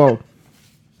 Second of all,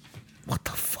 what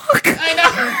the fuck? I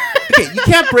know. Okay, you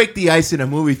can't break the ice in a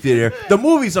movie theater. The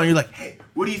movie's on. You're like, hey,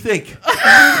 what do you think? You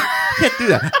can't do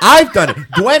that. I've done it.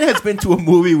 Gwen has been to a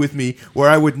movie with me where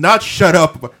I would not shut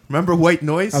up. Remember White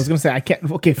Noise? I was gonna say I can't.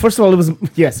 Okay, first of all, it was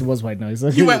White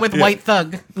Noise. You went with White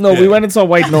Thug. No, we went and saw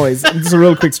White Noise. This is a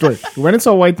real quick story. We went and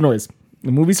saw White Noise.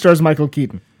 The movie stars Michael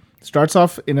Keaton. Starts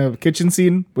off in a kitchen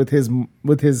scene with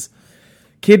his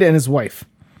kid and his wife.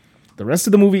 The rest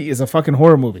of the movie is a fucking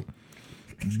horror movie.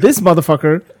 This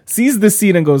motherfucker sees this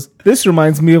scene and goes, "This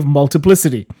reminds me of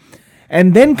Multiplicity,"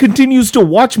 and then continues to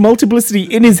watch Multiplicity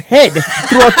in his head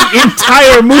throughout the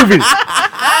entire movie.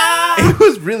 It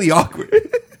was really awkward.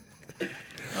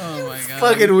 Oh my god.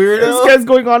 Fucking This weirdo. guy's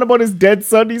going on about his dead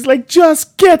son. He's like,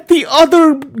 "Just get the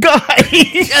other guy."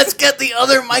 Just get the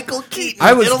other Michael Keaton.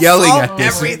 I was It'll yelling solve at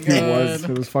this. everything.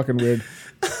 It was fucking weird.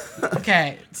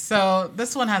 Okay, so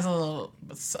this one has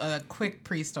a quick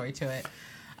pre-story to it.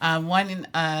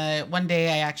 One day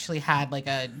I actually had like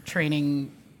a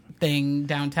training thing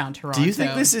downtown Toronto. Do you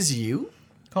think this is you?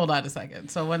 Hold on a second.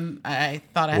 So when I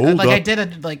thought Hold I up. did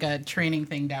a training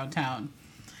thing downtown,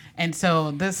 and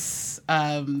so this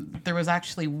there was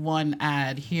actually one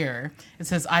ad here. It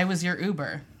says, "I was your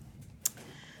Uber.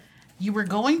 You were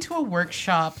going to a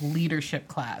workshop leadership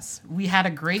class. We had a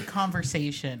great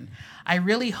conversation. I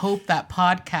really hope that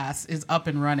podcast is up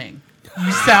and running.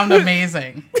 You sound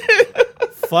amazing."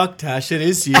 Fuck, Tash, it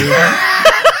is you.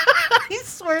 I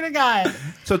swear to God.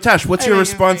 So, Tash, what's I your think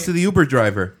it's response great. to the Uber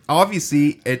driver?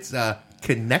 Obviously, it's a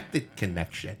connected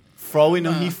connection. For all we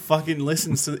know, he fucking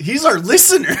listens to. He's our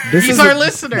listener. He's our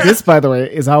listener. This, by the way,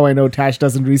 is how I know Tash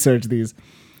doesn't research these.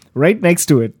 Right next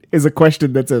to it is a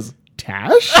question that says,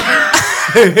 "Tash?"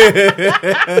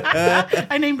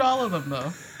 I named all of them,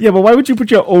 though. Yeah, but why would you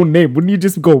put your own name? Wouldn't you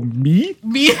just go, "Me"?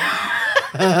 Me.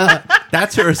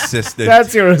 That's her assistant.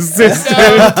 That's your assistant.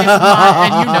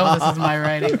 And you know this is my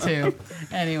writing, too.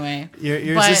 Anyway.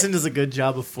 Your But- assistant does a good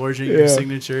job of forging your Yeah.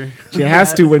 signature. She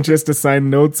has to when she has to sign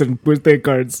notes and birthday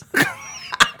cards.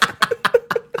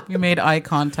 You made eye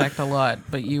contact a lot,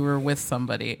 but you were with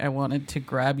somebody. I wanted to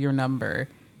grab your number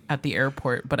at the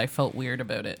airport, but I felt weird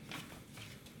about it.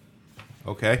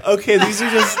 Okay. Okay, these are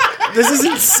just. This is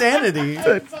insanity.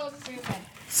 So stupid.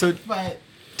 So, But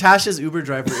Tasha's Uber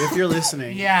driver, if you're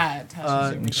listening, yeah,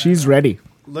 Tasha's Uber She's driver. ready.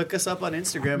 look us up on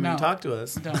Instagram No. and talk to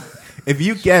us. Don't. If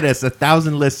you get us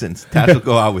 1,000 listens, Tash will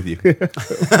go out with you.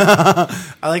 I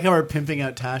like how we're pimping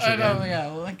out Tasha. I again. know, yeah.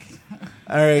 Like,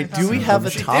 All right, do we have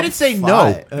a She top? didn't say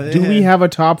five? no. Do we have a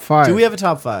top 5? Do we have a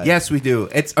top 5? Yes, we do.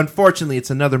 It's unfortunately it's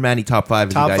another Manny top 5.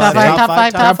 As Top you 5. guys say. Top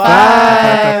five. Top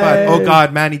five. Oh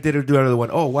God, Manny did do another one.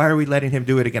 Oh, why are we letting him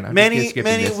do it again? I'm just skipping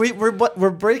Manny, this. we're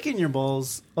breaking your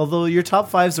balls. Although your top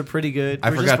 5s are pretty good. I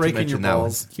We're forgot just to breaking mention your that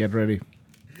balls. Get ready.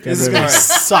 This is gonna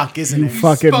suck, isn't You it?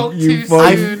 fucking, spoke you too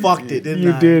I soon. fucked it, didn't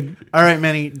You I? did. All right,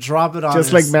 Manny, drop it on Just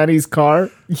us. like Manny's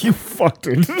car, you fucked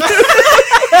it.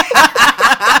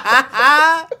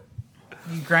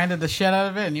 you grinded the shit out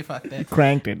of it and you fucked it.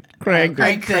 Cranked it. Cranked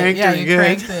it. Yeah, you good.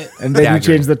 cranked it. And then you Dagger.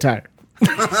 changed the tire.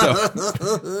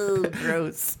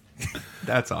 Gross.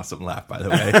 That's awesome laugh, by the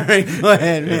way. All right, go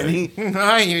ahead, Manny.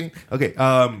 Okay.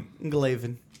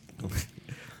 Glavin.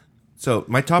 So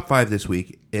my top 5 this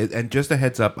week, is, and just a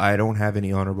heads up, I don't have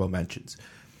any honorable mentions.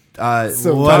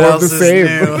 So What more of else the is same.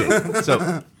 new? Okay,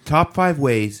 so top 5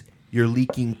 ways you're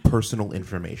leaking personal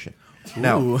information.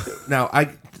 Ooh. Now I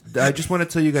just want to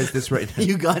tell you guys this right now.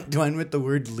 You got done with the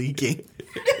word leaking.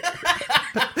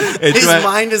 It's His right-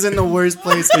 mind is in the worst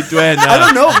place. Dwayne, I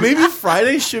don't know. Maybe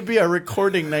Friday should be our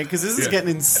recording night because this is getting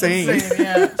insane.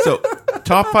 Yeah. So,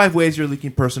 top 5 ways you're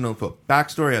leaking personal info.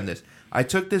 Backstory on this. I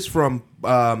took this from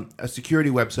a security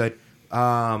website.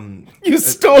 You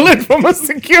stole it from a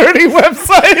security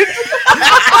website.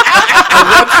 A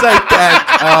website that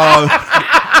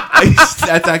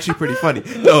that's actually pretty funny.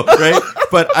 No, right?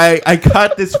 But I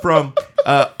got this from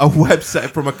a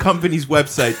website, from a company's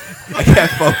website. I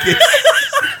can't focus.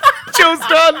 Joe's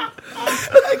done.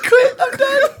 I quit. I'm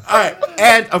done. All right.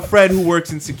 and a friend who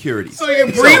works in security. So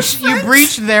you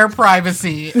breached their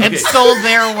privacy and stole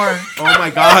their work. Oh my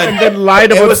god! And then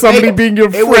lied about somebody being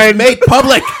your It was friend. made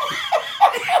public.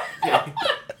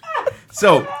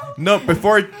 So no,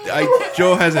 before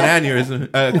Joe has an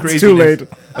aneurysm, crazy. too late.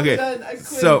 Okay, done. I quit.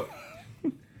 so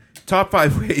top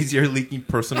 5 ways you're leaking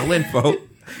personal info. All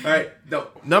right, no,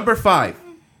 number 5,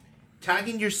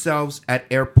 tagging yourselves at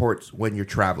airports when you're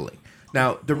traveling.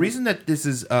 Now, the reason that this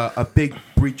is a big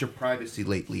breach of privacy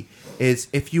lately is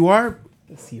if you are,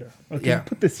 This here. Okay,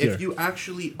 put this here. if you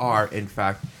actually are, in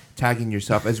fact, tagging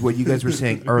yourself, as what you guys were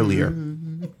saying earlier,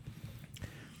 you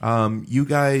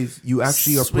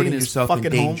actually are putting yourself in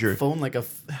danger. Phone like a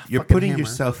You're putting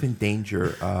yourself in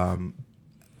danger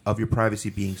of your privacy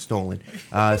being stolen,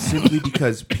 simply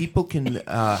because people can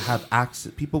have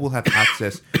access. People will have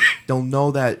access. They'll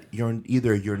know that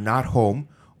you're not home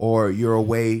or you're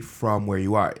away from where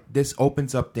you are. This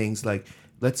opens up things like,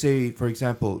 let's say, for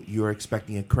example, you're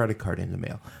expecting a credit card in the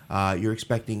mail. You're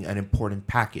expecting an important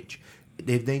package.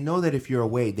 If they know that if you're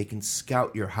away, they can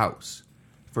scout your house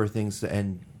for things,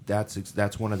 and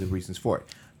that's one of the reasons for it.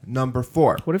 Number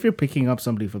 4. What if you're picking up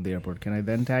somebody from the airport? Can I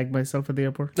then tag myself at the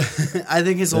airport? I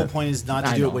think his whole point is not to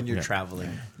I do know, it when you're yeah.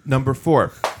 traveling. Number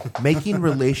 4, making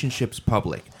relationships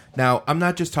public. Now, I'm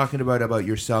not just talking about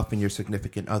yourself and your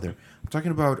significant other. I'm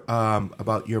talking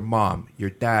about your mom, your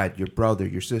dad, your brother,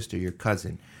 your sister, your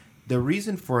cousin. The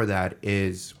reason for that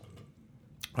is,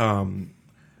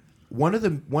 one of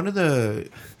the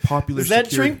popular Is that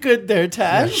security- drink good there,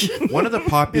 Tash? One of the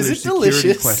popular Is it security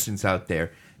delicious? questions out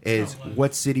there is,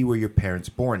 what city were your parents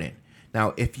born in?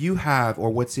 Now, if you have, or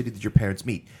what city did your parents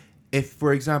meet? If,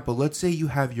 for example, let's say you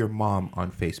have your mom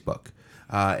on Facebook,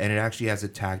 and it actually has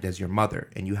it tagged as your mother,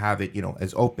 and you have it,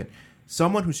 as open.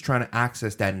 Someone who's trying to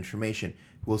access that information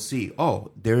will see,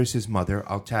 oh, there's his mother,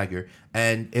 I'll tag her,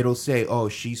 and it'll say, oh,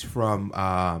 she's from,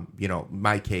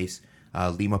 my case,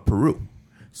 Lima, Peru.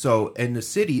 So in the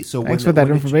city, so Thanks for that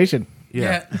information.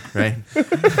 Yeah, right.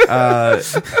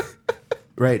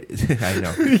 Right, I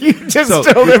know. You just So,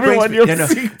 told this everyone brings me- you'll yeah, no.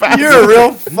 see past You're a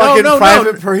real fucking no,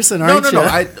 private person, aren't you?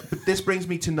 No. But this brings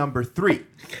me to number 3.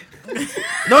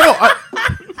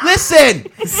 Listen.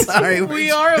 Sorry,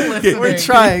 We are listening. we're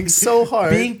trying so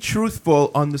hard. Being truthful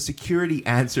on the security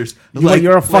answers.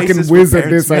 You're a fucking places whiz where at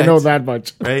this. parents I know met, that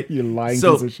much. Right? You lying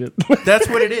So, piece of shit. That's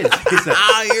what it is. It's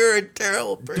that You're a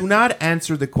terrible person. do not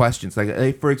answer the questions.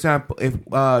 Like, for example,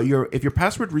 if your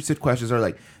password reset questions are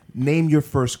like, name your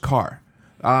first car,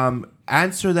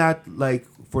 answer that, like,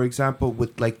 for example,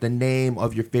 with like the name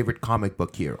of your favorite comic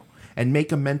book hero, and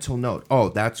make a mental note. Oh,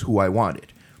 that's who I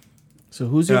wanted. So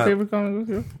who's your Uh, favorite comic book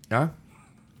hero? Huh?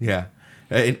 Yeah.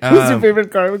 Who's your favorite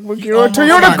comic book hero? hold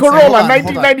Toyota on, Corolla, hold on.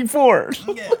 1994.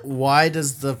 Why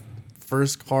does the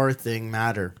first car thing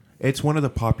matter? It's one of the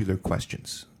popular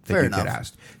questions that Fair you get enough.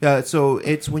 asked. Yeah, so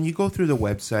it's when you go through the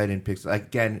website and pick.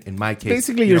 Again, in my case,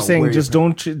 Basically, you're saying where just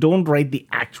you're- don't write the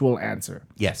actual answer.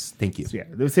 Yes, thank you. Yeah,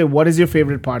 they say, "What is your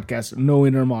favorite podcast?" No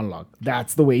inner monologue.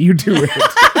 That's the way you do it.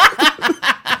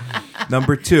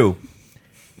 Number 2,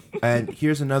 and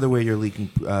here's another way you're leaking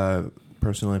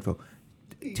personal info: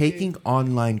 taking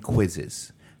online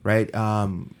quizzes. Right.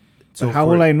 So How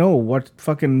will I know what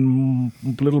fucking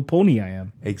little pony I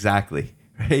am? Exactly.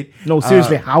 Right. No,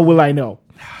 seriously, how will I know?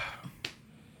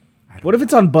 What if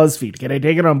it's on BuzzFeed? Can I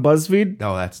take it on BuzzFeed?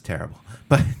 No, that's terrible.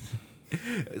 But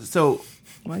so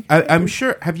I'm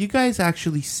sure. Have you guys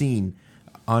actually seen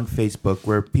on Facebook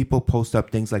where people post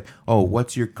up things like, "Oh,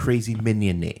 what's your crazy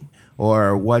minion name?"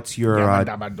 Or what's your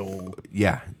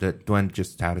the one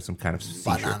just had some kind of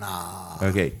seizure.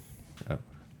 Okay.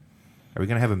 Are we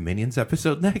gonna have a Minions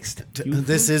episode next?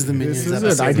 This is the Minions This is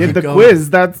episode. it. I did the Go. quiz.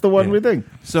 That's the one we think.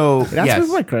 So That's yes,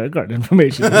 with my credit card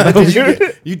information.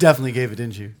 You definitely gave it,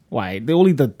 didn't you? Why?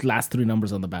 Only the last 3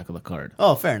 numbers on the back of the card.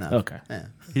 Oh, fair enough. Okay. Yeah.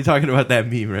 you're talking about that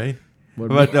meme, right? What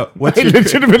But no, what's I your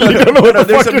legitimately don't know what the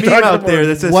there's fuck a you're meme talking out there about.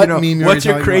 that says, What meme are what's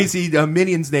you your talking crazy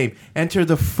minion's name? Enter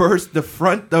the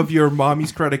front of your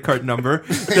mommy's credit card number,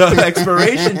 the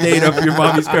expiration date of your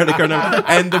mommy's credit card number,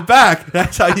 and the back.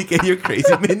 That's how you get your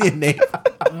crazy minion name.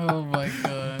 Oh my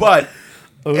god. But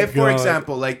if, for God.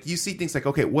 example, like you see things like,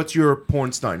 okay, what's your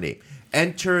porn star name?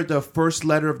 Enter the first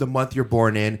letter of the month you're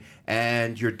born in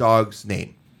and your dog's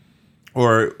name.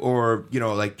 Or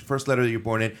like the first letter that you're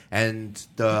born in and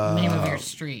the Name of your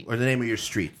street. or the name of your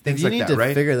street, If things you like need that, to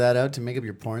right? figure that out to make up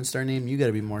your porn star name, you got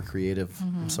to be more creative.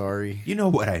 I'm sorry. You know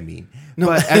what I mean.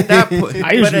 But at that point,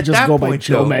 I usually but at just that go by point,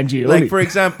 Joe though, Mangione. Like for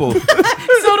example, So do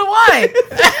I.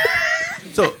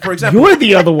 for example, You're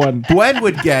the other one. Gwen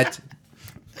would get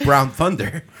Brown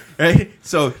Thunder, right?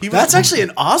 So he was, That's actually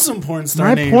an awesome porn star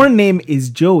My name. porn name is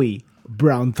Joey,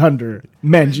 Brown Thunder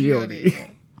Mangione.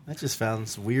 That just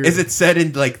sounds weird. Is it said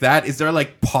in like that? Is there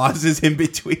like pauses in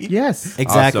between? Yes.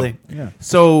 Exactly. Awesome. Yeah.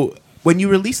 So when you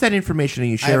release that information and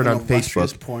you I share have it an on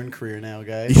illustrious Facebook, porn career now,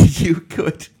 guys. you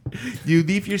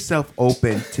leave yourself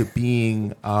open to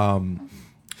being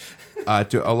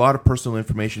to a lot of personal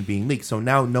information being leaked. So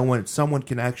now someone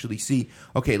can actually see,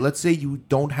 okay, let's say you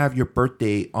don't have your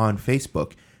birthday on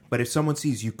Facebook, but if someone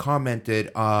sees you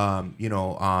commented on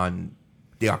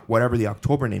the whatever the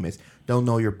October name is, they'll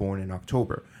know you're born in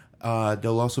October.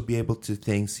 They'll also be able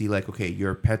to see like, okay,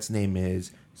 your pet's name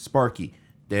is Sparky.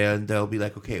 Then they'll be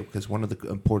like, okay, because one of the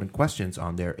important questions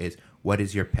on there is, what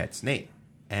is your pet's name?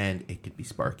 And it could be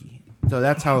Sparky. So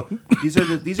that's how these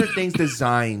are things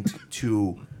designed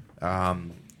to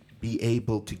be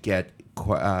able to get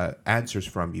answers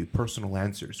from you, personal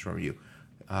answers from you,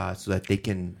 so that they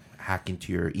can hack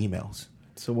into your emails.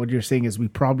 So what you're saying is we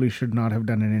probably should not have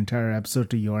done an entire episode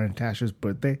to your and Tasha's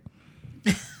birthday.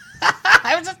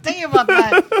 I was just thinking about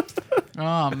that.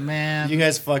 Oh man, You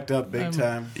guys fucked up big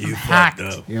time. You hacked.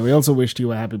 Yeah, we also wished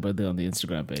you a happy birthday on the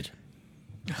Instagram page.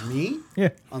 Me? Yeah,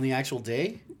 On the actual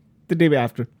day? the day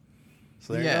after.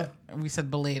 So there Yeah, you go. we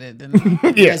said belated, didn't we?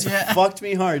 You guys Yeah. fucked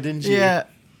me hard, didn't you? Yeah.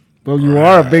 Well, you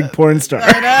are a big porn star. All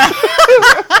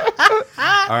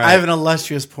right. I have an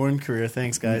illustrious porn career.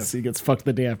 Thanks, guys. So he gets fucked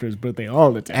the day after his birthday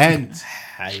all the time.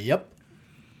 Yep.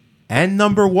 And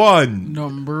number one,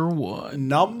 Number one.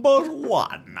 Number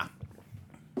one.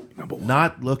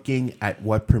 not looking at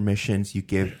what permissions you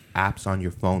give apps on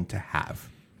your phone to have.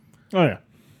 Oh yeah.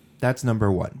 That's number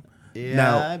one. Yeah,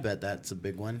 Now, I bet that's a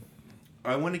big one.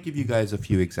 I want to give you guys a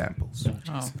few examples.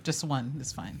 Oh, just one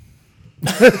is fine. You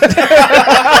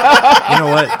know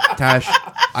what, Tash?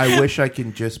 I wish I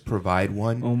can just provide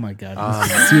one. Oh my god.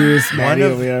 This is serious Maddie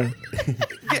of- over here.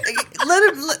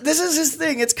 This is his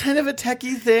thing. It's kind of a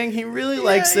techie thing. He really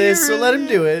likes this, so let him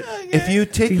do it. If you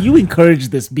take You encourage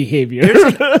this behavior.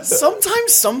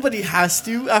 Sometimes somebody has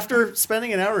to after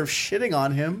spending an hour of shitting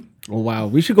on him. Oh wow.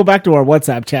 We should go back to our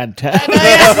WhatsApp chat. See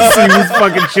who's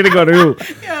fucking shitting on who.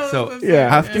 so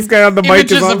Yeah. This guy on the mic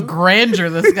is Images on. of grandeur,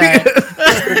 this guy.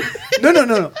 No. I don't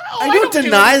don't do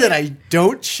deny that I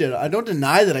don't shit. I don't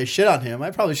deny that I shit on him.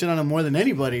 I probably shit on him more than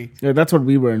anybody. Yeah, that's what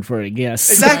we were inferring, yes.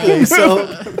 Exactly. So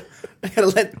I gotta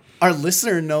let our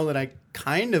listener know that I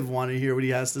kind of want to hear what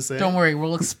he has to say. Don't worry,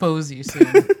 we'll expose you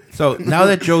soon. so now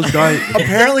that Joe's done,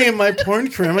 Apparently, in my porn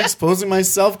career, I'm exposing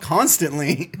myself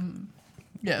constantly.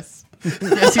 Yes.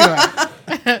 Yes, you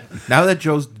are. now that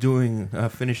Joe's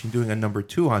finishing doing a number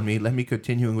two on me, let me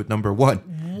continue with number one.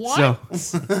 What? So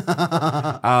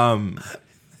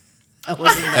I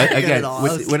wasn't that good again, at all.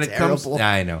 That was when it comes, terrible.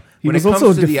 I know He when was it comes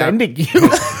also to the app. defending you.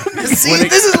 See, when it-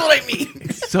 this is what I mean.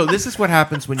 So this is what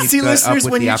happens when you See, cut listeners, up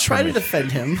with when the you app try to permission.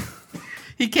 defend him,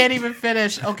 He can't even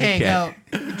finish. Okay, Okay.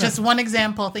 go. Just one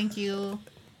example. Thank you.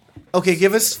 okay,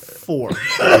 give us 4.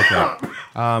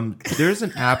 Okay. There's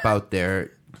an app out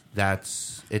there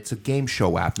it's a game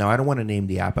show app. Now I don't want to name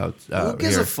the app out. Who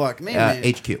gives here. a fuck?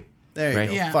 Maybe. HQ. There you right?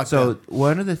 go. Yeah. Fuck So that.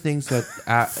 one of the things that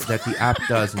the app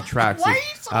does and tracks Why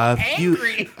is are you so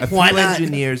angry? a few Why not?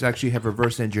 engineers actually have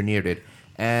reverse engineered it,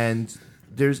 and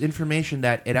there's information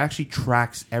that it actually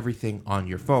tracks everything on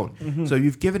your phone. Mm-hmm. So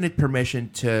you've given it permission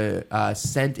to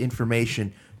send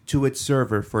information to its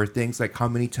server for things like how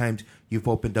many times you've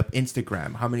opened up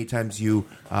Instagram, how many times you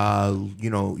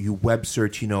web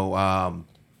search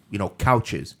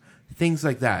couches, things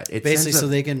like that. It Basically, sends so a-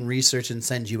 they can research and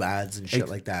send you ads and shit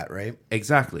like that, right?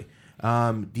 Exactly.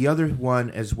 The other one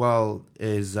as well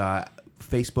is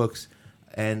Facebook's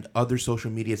and other social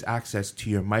media's access to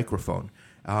your microphone.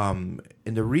 And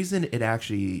the reason it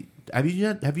actually have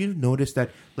you noticed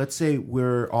that, let's say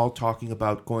we're all talking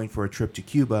about going for a trip to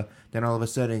Cuba, then all of a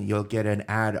sudden you'll get an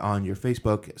ad on your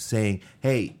Facebook saying,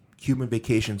 "Hey, Cuban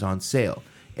vacations on sale."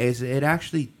 It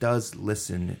actually does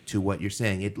listen to what you're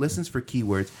saying. It listens for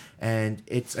keywords, and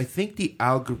I think the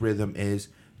algorithm is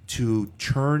to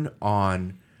turn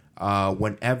on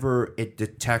whenever it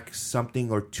detects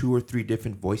something or 2 or 3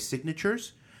 different voice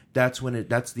signatures. That's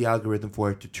the algorithm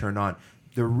for it to turn on.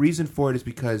 The reason for it is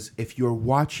because if you're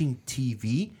watching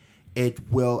TV,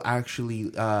 it will actually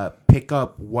pick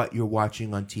up what you're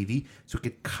watching on TV, so it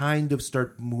could kind of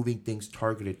start moving things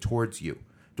targeted towards you.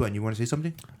 Dwayne, you want to say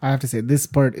something? I have to say, this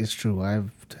part is true.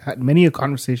 I've had many a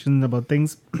conversation about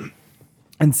things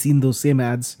and seen those same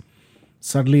ads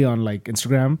suddenly on like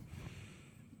Instagram.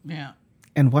 Yeah.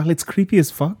 And while it's creepy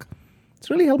as fuck, it's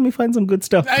really helped me find some good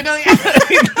stuff. I know.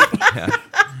 Yeah.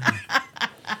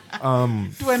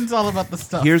 Dwayne's all about the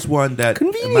stuff. Here's one that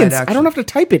might Convenience. actually, I don't have to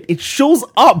type it. It shows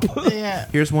up. Yeah.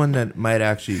 Here's one that might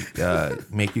actually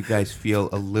make you guys feel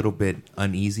a little bit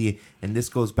uneasy, and this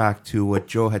goes back to what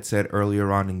Joe had said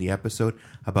earlier on in the episode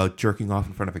about jerking off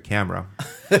in front of a camera.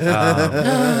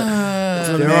 That's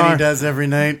what Manny does every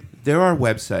night. There are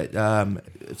websites,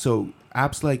 so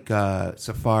apps like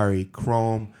Safari,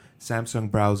 Chrome, Samsung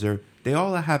browser, they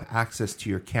all have access to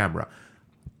your camera.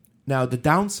 Now,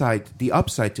 the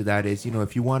upside to that is,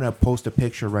 if you want to post a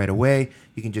picture right away,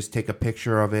 you can just take a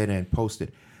picture of it and post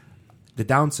it. The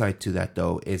downside to that,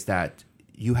 though, is that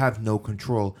you have no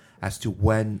control as to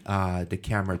when the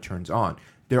camera turns on.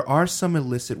 There are some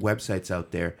illicit websites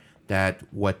out there that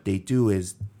what they do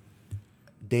is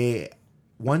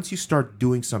once you start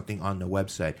doing something on the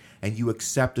website and you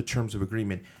accept the terms of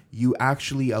agreement, you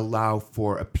actually allow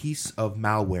for a piece of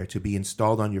malware to be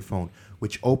installed on your phone,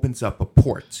 which opens up a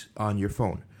port on your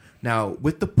phone. Now,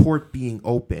 with the port being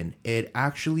open, it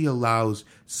actually allows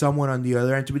someone on the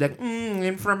other end to be like,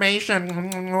 information,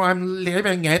 I'm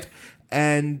leaving it.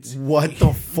 And What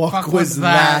the fuck was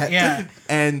that? Yeah.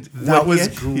 and That what- was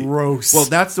gross. Well,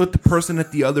 that's what the person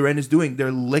at the other end is doing.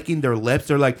 They're licking their lips.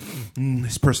 They're like,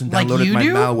 this person Like downloaded you my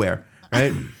do? malware,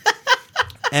 right?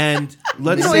 And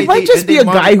let's say It might just be a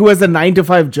monitor- guy who has a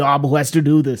 9-to-5 job who has to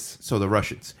do this. So the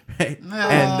Russians, right?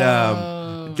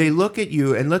 And they look at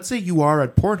you, and let's say you are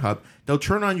at Pornhub. They'll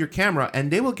turn on your camera,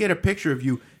 and they will get a picture of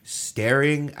you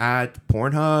staring at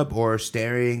Pornhub or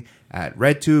staring at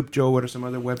RedTube. Joe, what are some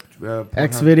other web? X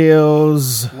Pornhub?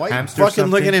 videos. What are you Hamster fucking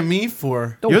something? looking at me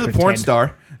for? Don't You're the porn pretend.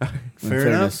 star. Fair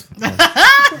enough.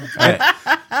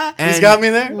 And He's got me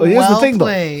there. Well, here's the thing, though.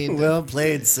 played. Well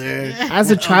played, sir.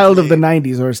 As a child of the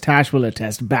 90s, or as Tash will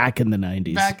attest, back in the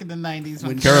 90s. Back in the 90s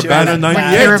when Caravana When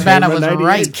 98. Caravana was 98.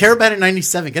 right. Caravan at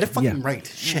 97. Get it fucking Yeah. right.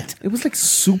 Shit. It was like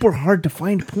super hard to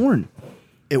find porn.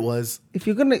 It was.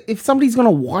 If somebody's gonna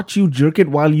watch you jerk it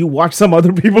while you watch some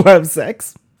other people have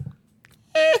sex,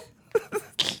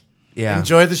 Yeah.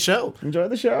 Enjoy the show. enjoy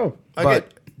the show.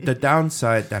 But the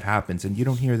downside that happens, and you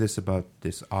don't hear this about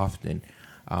this often,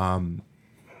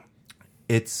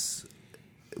 it's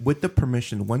with the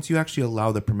permission. Once you actually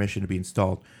allow the permission to be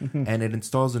installed, and it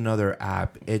installs another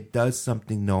app, it does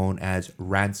something known as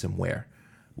ransomware.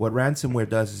 What ransomware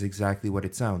does is exactly what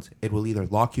it sounds. It will either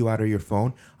lock you out of your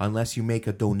phone unless you make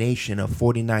a donation of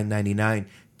 $49.99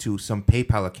 to some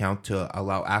PayPal account to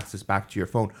allow access back to your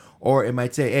phone. Or it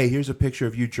might say, hey, here's a picture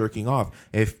of you jerking off.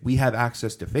 If we have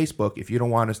access to Facebook, if you don't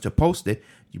want us to post it,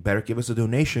 you better give us a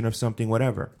donation of something,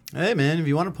 whatever. Hey, man, if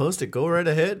you want to post it, go right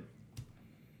ahead.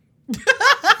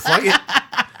 Fuck it.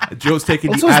 Joe's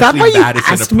taking Also, the is that why Ashley you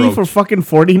Madison asked me for approach. fucking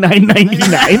 $49.99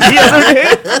 the other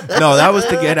day? No, that was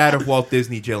to get out of Walt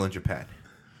Disney jail in Japan.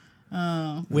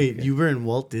 Wait, you were in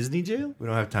Walt Disney jail? We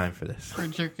don't have time for this. For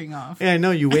jerking off. Yeah, I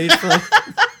know. You waited for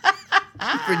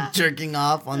for jerking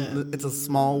off on It's a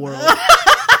Small World.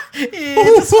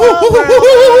 It's a small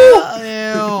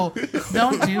world. Ew.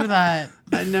 Don't do that.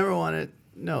 I never wanted.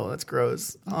 No, that's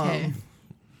gross. Okay.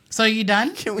 So you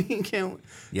done? Can we?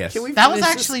 Yes. Can we? That was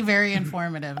finish this? actually very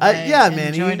informative. Yeah, man.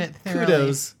 Enjoyed it thoroughly.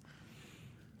 Kudos.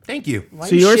 Thank you. Why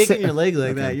So are you you're shaking sa- your leg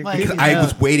like that? You're Like- creeping me I out.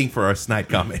 was waiting for a snide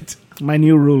comment. My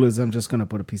new rule is I'm just gonna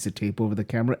put a piece of tape over the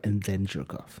camera and then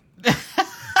jerk off.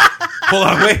 Hold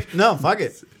on, wait. No, fuck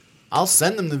it. I'll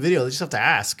send them the video. They just have to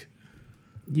ask.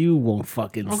 You won't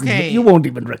fucking. Okay. You won't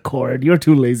even record. You're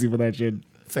too lazy for that shit.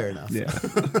 Fair enough. Yeah.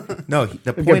 No,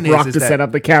 the Get point Brock is to set that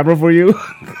up the camera for you.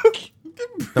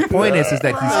 the point is that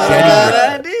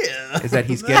Bad idea.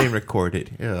 he's getting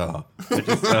recorded. Oh,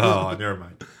 never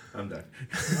mind. I'm done.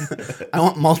 I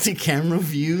want multi-camera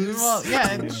views. Well,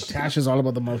 yeah. Tash is all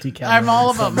about the multi-camera. I'm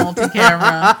all about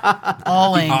multi-camera.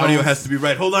 All angles. Audio has to be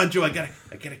right. Hold on, Joe. I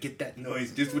gotta get that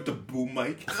noise just with the boom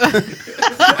mic.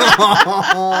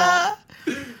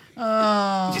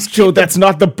 Joe, that's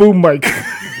not the boom mic.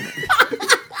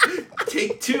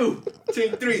 Take 2.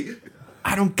 Take 3.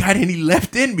 I don't got any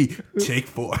left in me. Take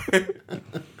 4.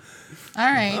 All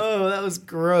right. Oh, that was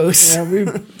gross. Yeah, we-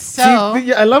 So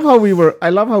See, I love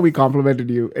how we complimented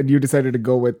you, and you decided to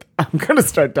go with. I'm gonna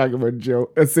start talking about Joe,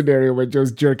 a scenario where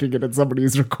Joe's jerking it and somebody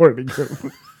is recording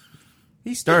him.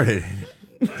 He started.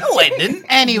 No, I didn't.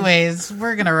 anyways,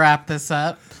 we're gonna wrap this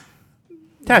up.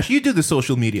 Tash, you do the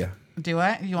social media. Do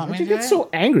I? You want me She to do gets it? so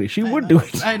angry. She would do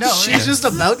it. I know. She's just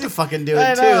about to fucking do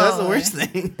I it too. know. That's the worst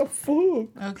thing.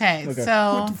 Okay,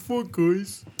 so Fuck,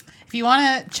 guys. if you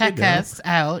want to check us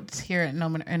out here at No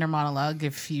Inner Monologue,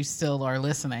 if you still are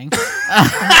listening,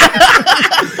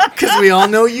 Because we all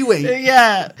know you ain't.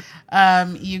 yeah,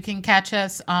 you can catch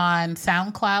us on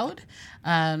SoundCloud.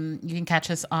 You can catch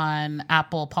us on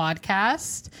Apple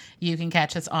Podcast. You can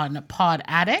catch us on Pod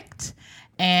Addict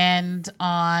and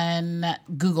on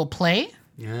Google Play.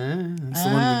 Yeah, that's the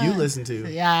one you listen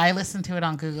to. Yeah, I listen to it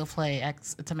on Google Play.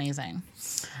 It's amazing.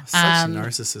 Such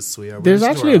narcissists we are. We There's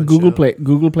listen to actually our a own Google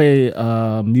show.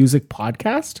 Play music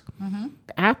podcast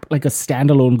app, like a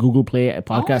standalone Google Play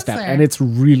podcast is app, there? and it's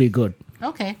really good.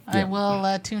 Okay, I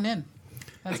will tune in.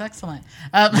 That's excellent.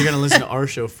 You're gonna listen to our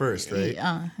show first, right?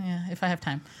 Yeah, if I have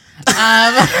time.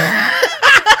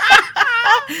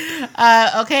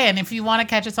 Okay, and if you want to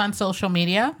catch us on social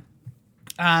media,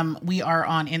 we are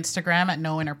on Instagram at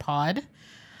No Inner Pod.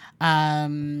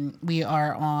 We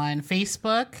are on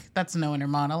Facebook. That's No Inner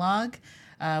Monologue.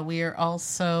 We are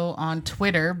also on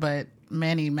Twitter, but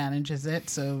Manny manages it,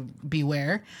 so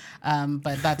beware.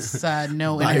 But that's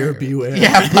No Buyer Inner. beware.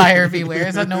 Yeah, buyer beware.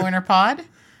 Is that No Inner Pod?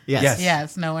 Yes. Yeah,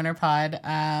 it's No Inner Pod.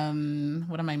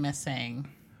 What am I missing?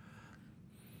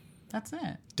 That's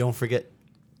it. Don't forget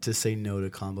to say no to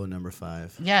combo number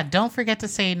 5. Yeah, don't forget to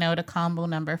say no to combo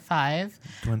number 5.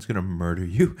 One's gonna murder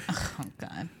you. Oh,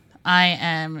 God. I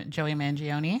am Joey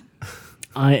Mangione.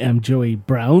 I am Joey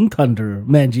Brown Thunder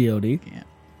Mangione,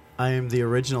 I am the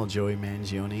original Joey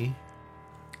Mangione.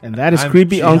 and that is I'm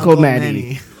creepy Uncle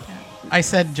Manny. I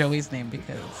said Joey's name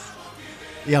because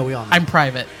Yeah, we all know. I'm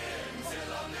private.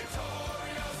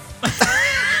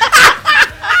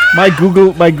 My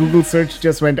Google search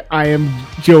just went, I am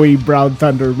Joey Brown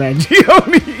Thunder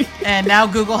Mangione. And now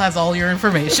Google has all your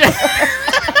information.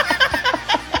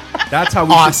 That's how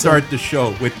we should start the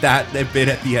show, with that bit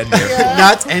at the end there.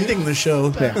 Not ending the show.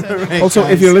 Right, Also,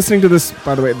 guys? if you're listening to this,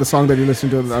 by the way, the song that you're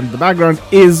listening to on the background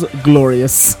is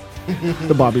Glorious,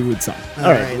 the Bobby Wood song. All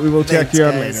right, right. we will check Thanks, you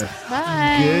out guys. later.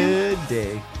 Bye. Good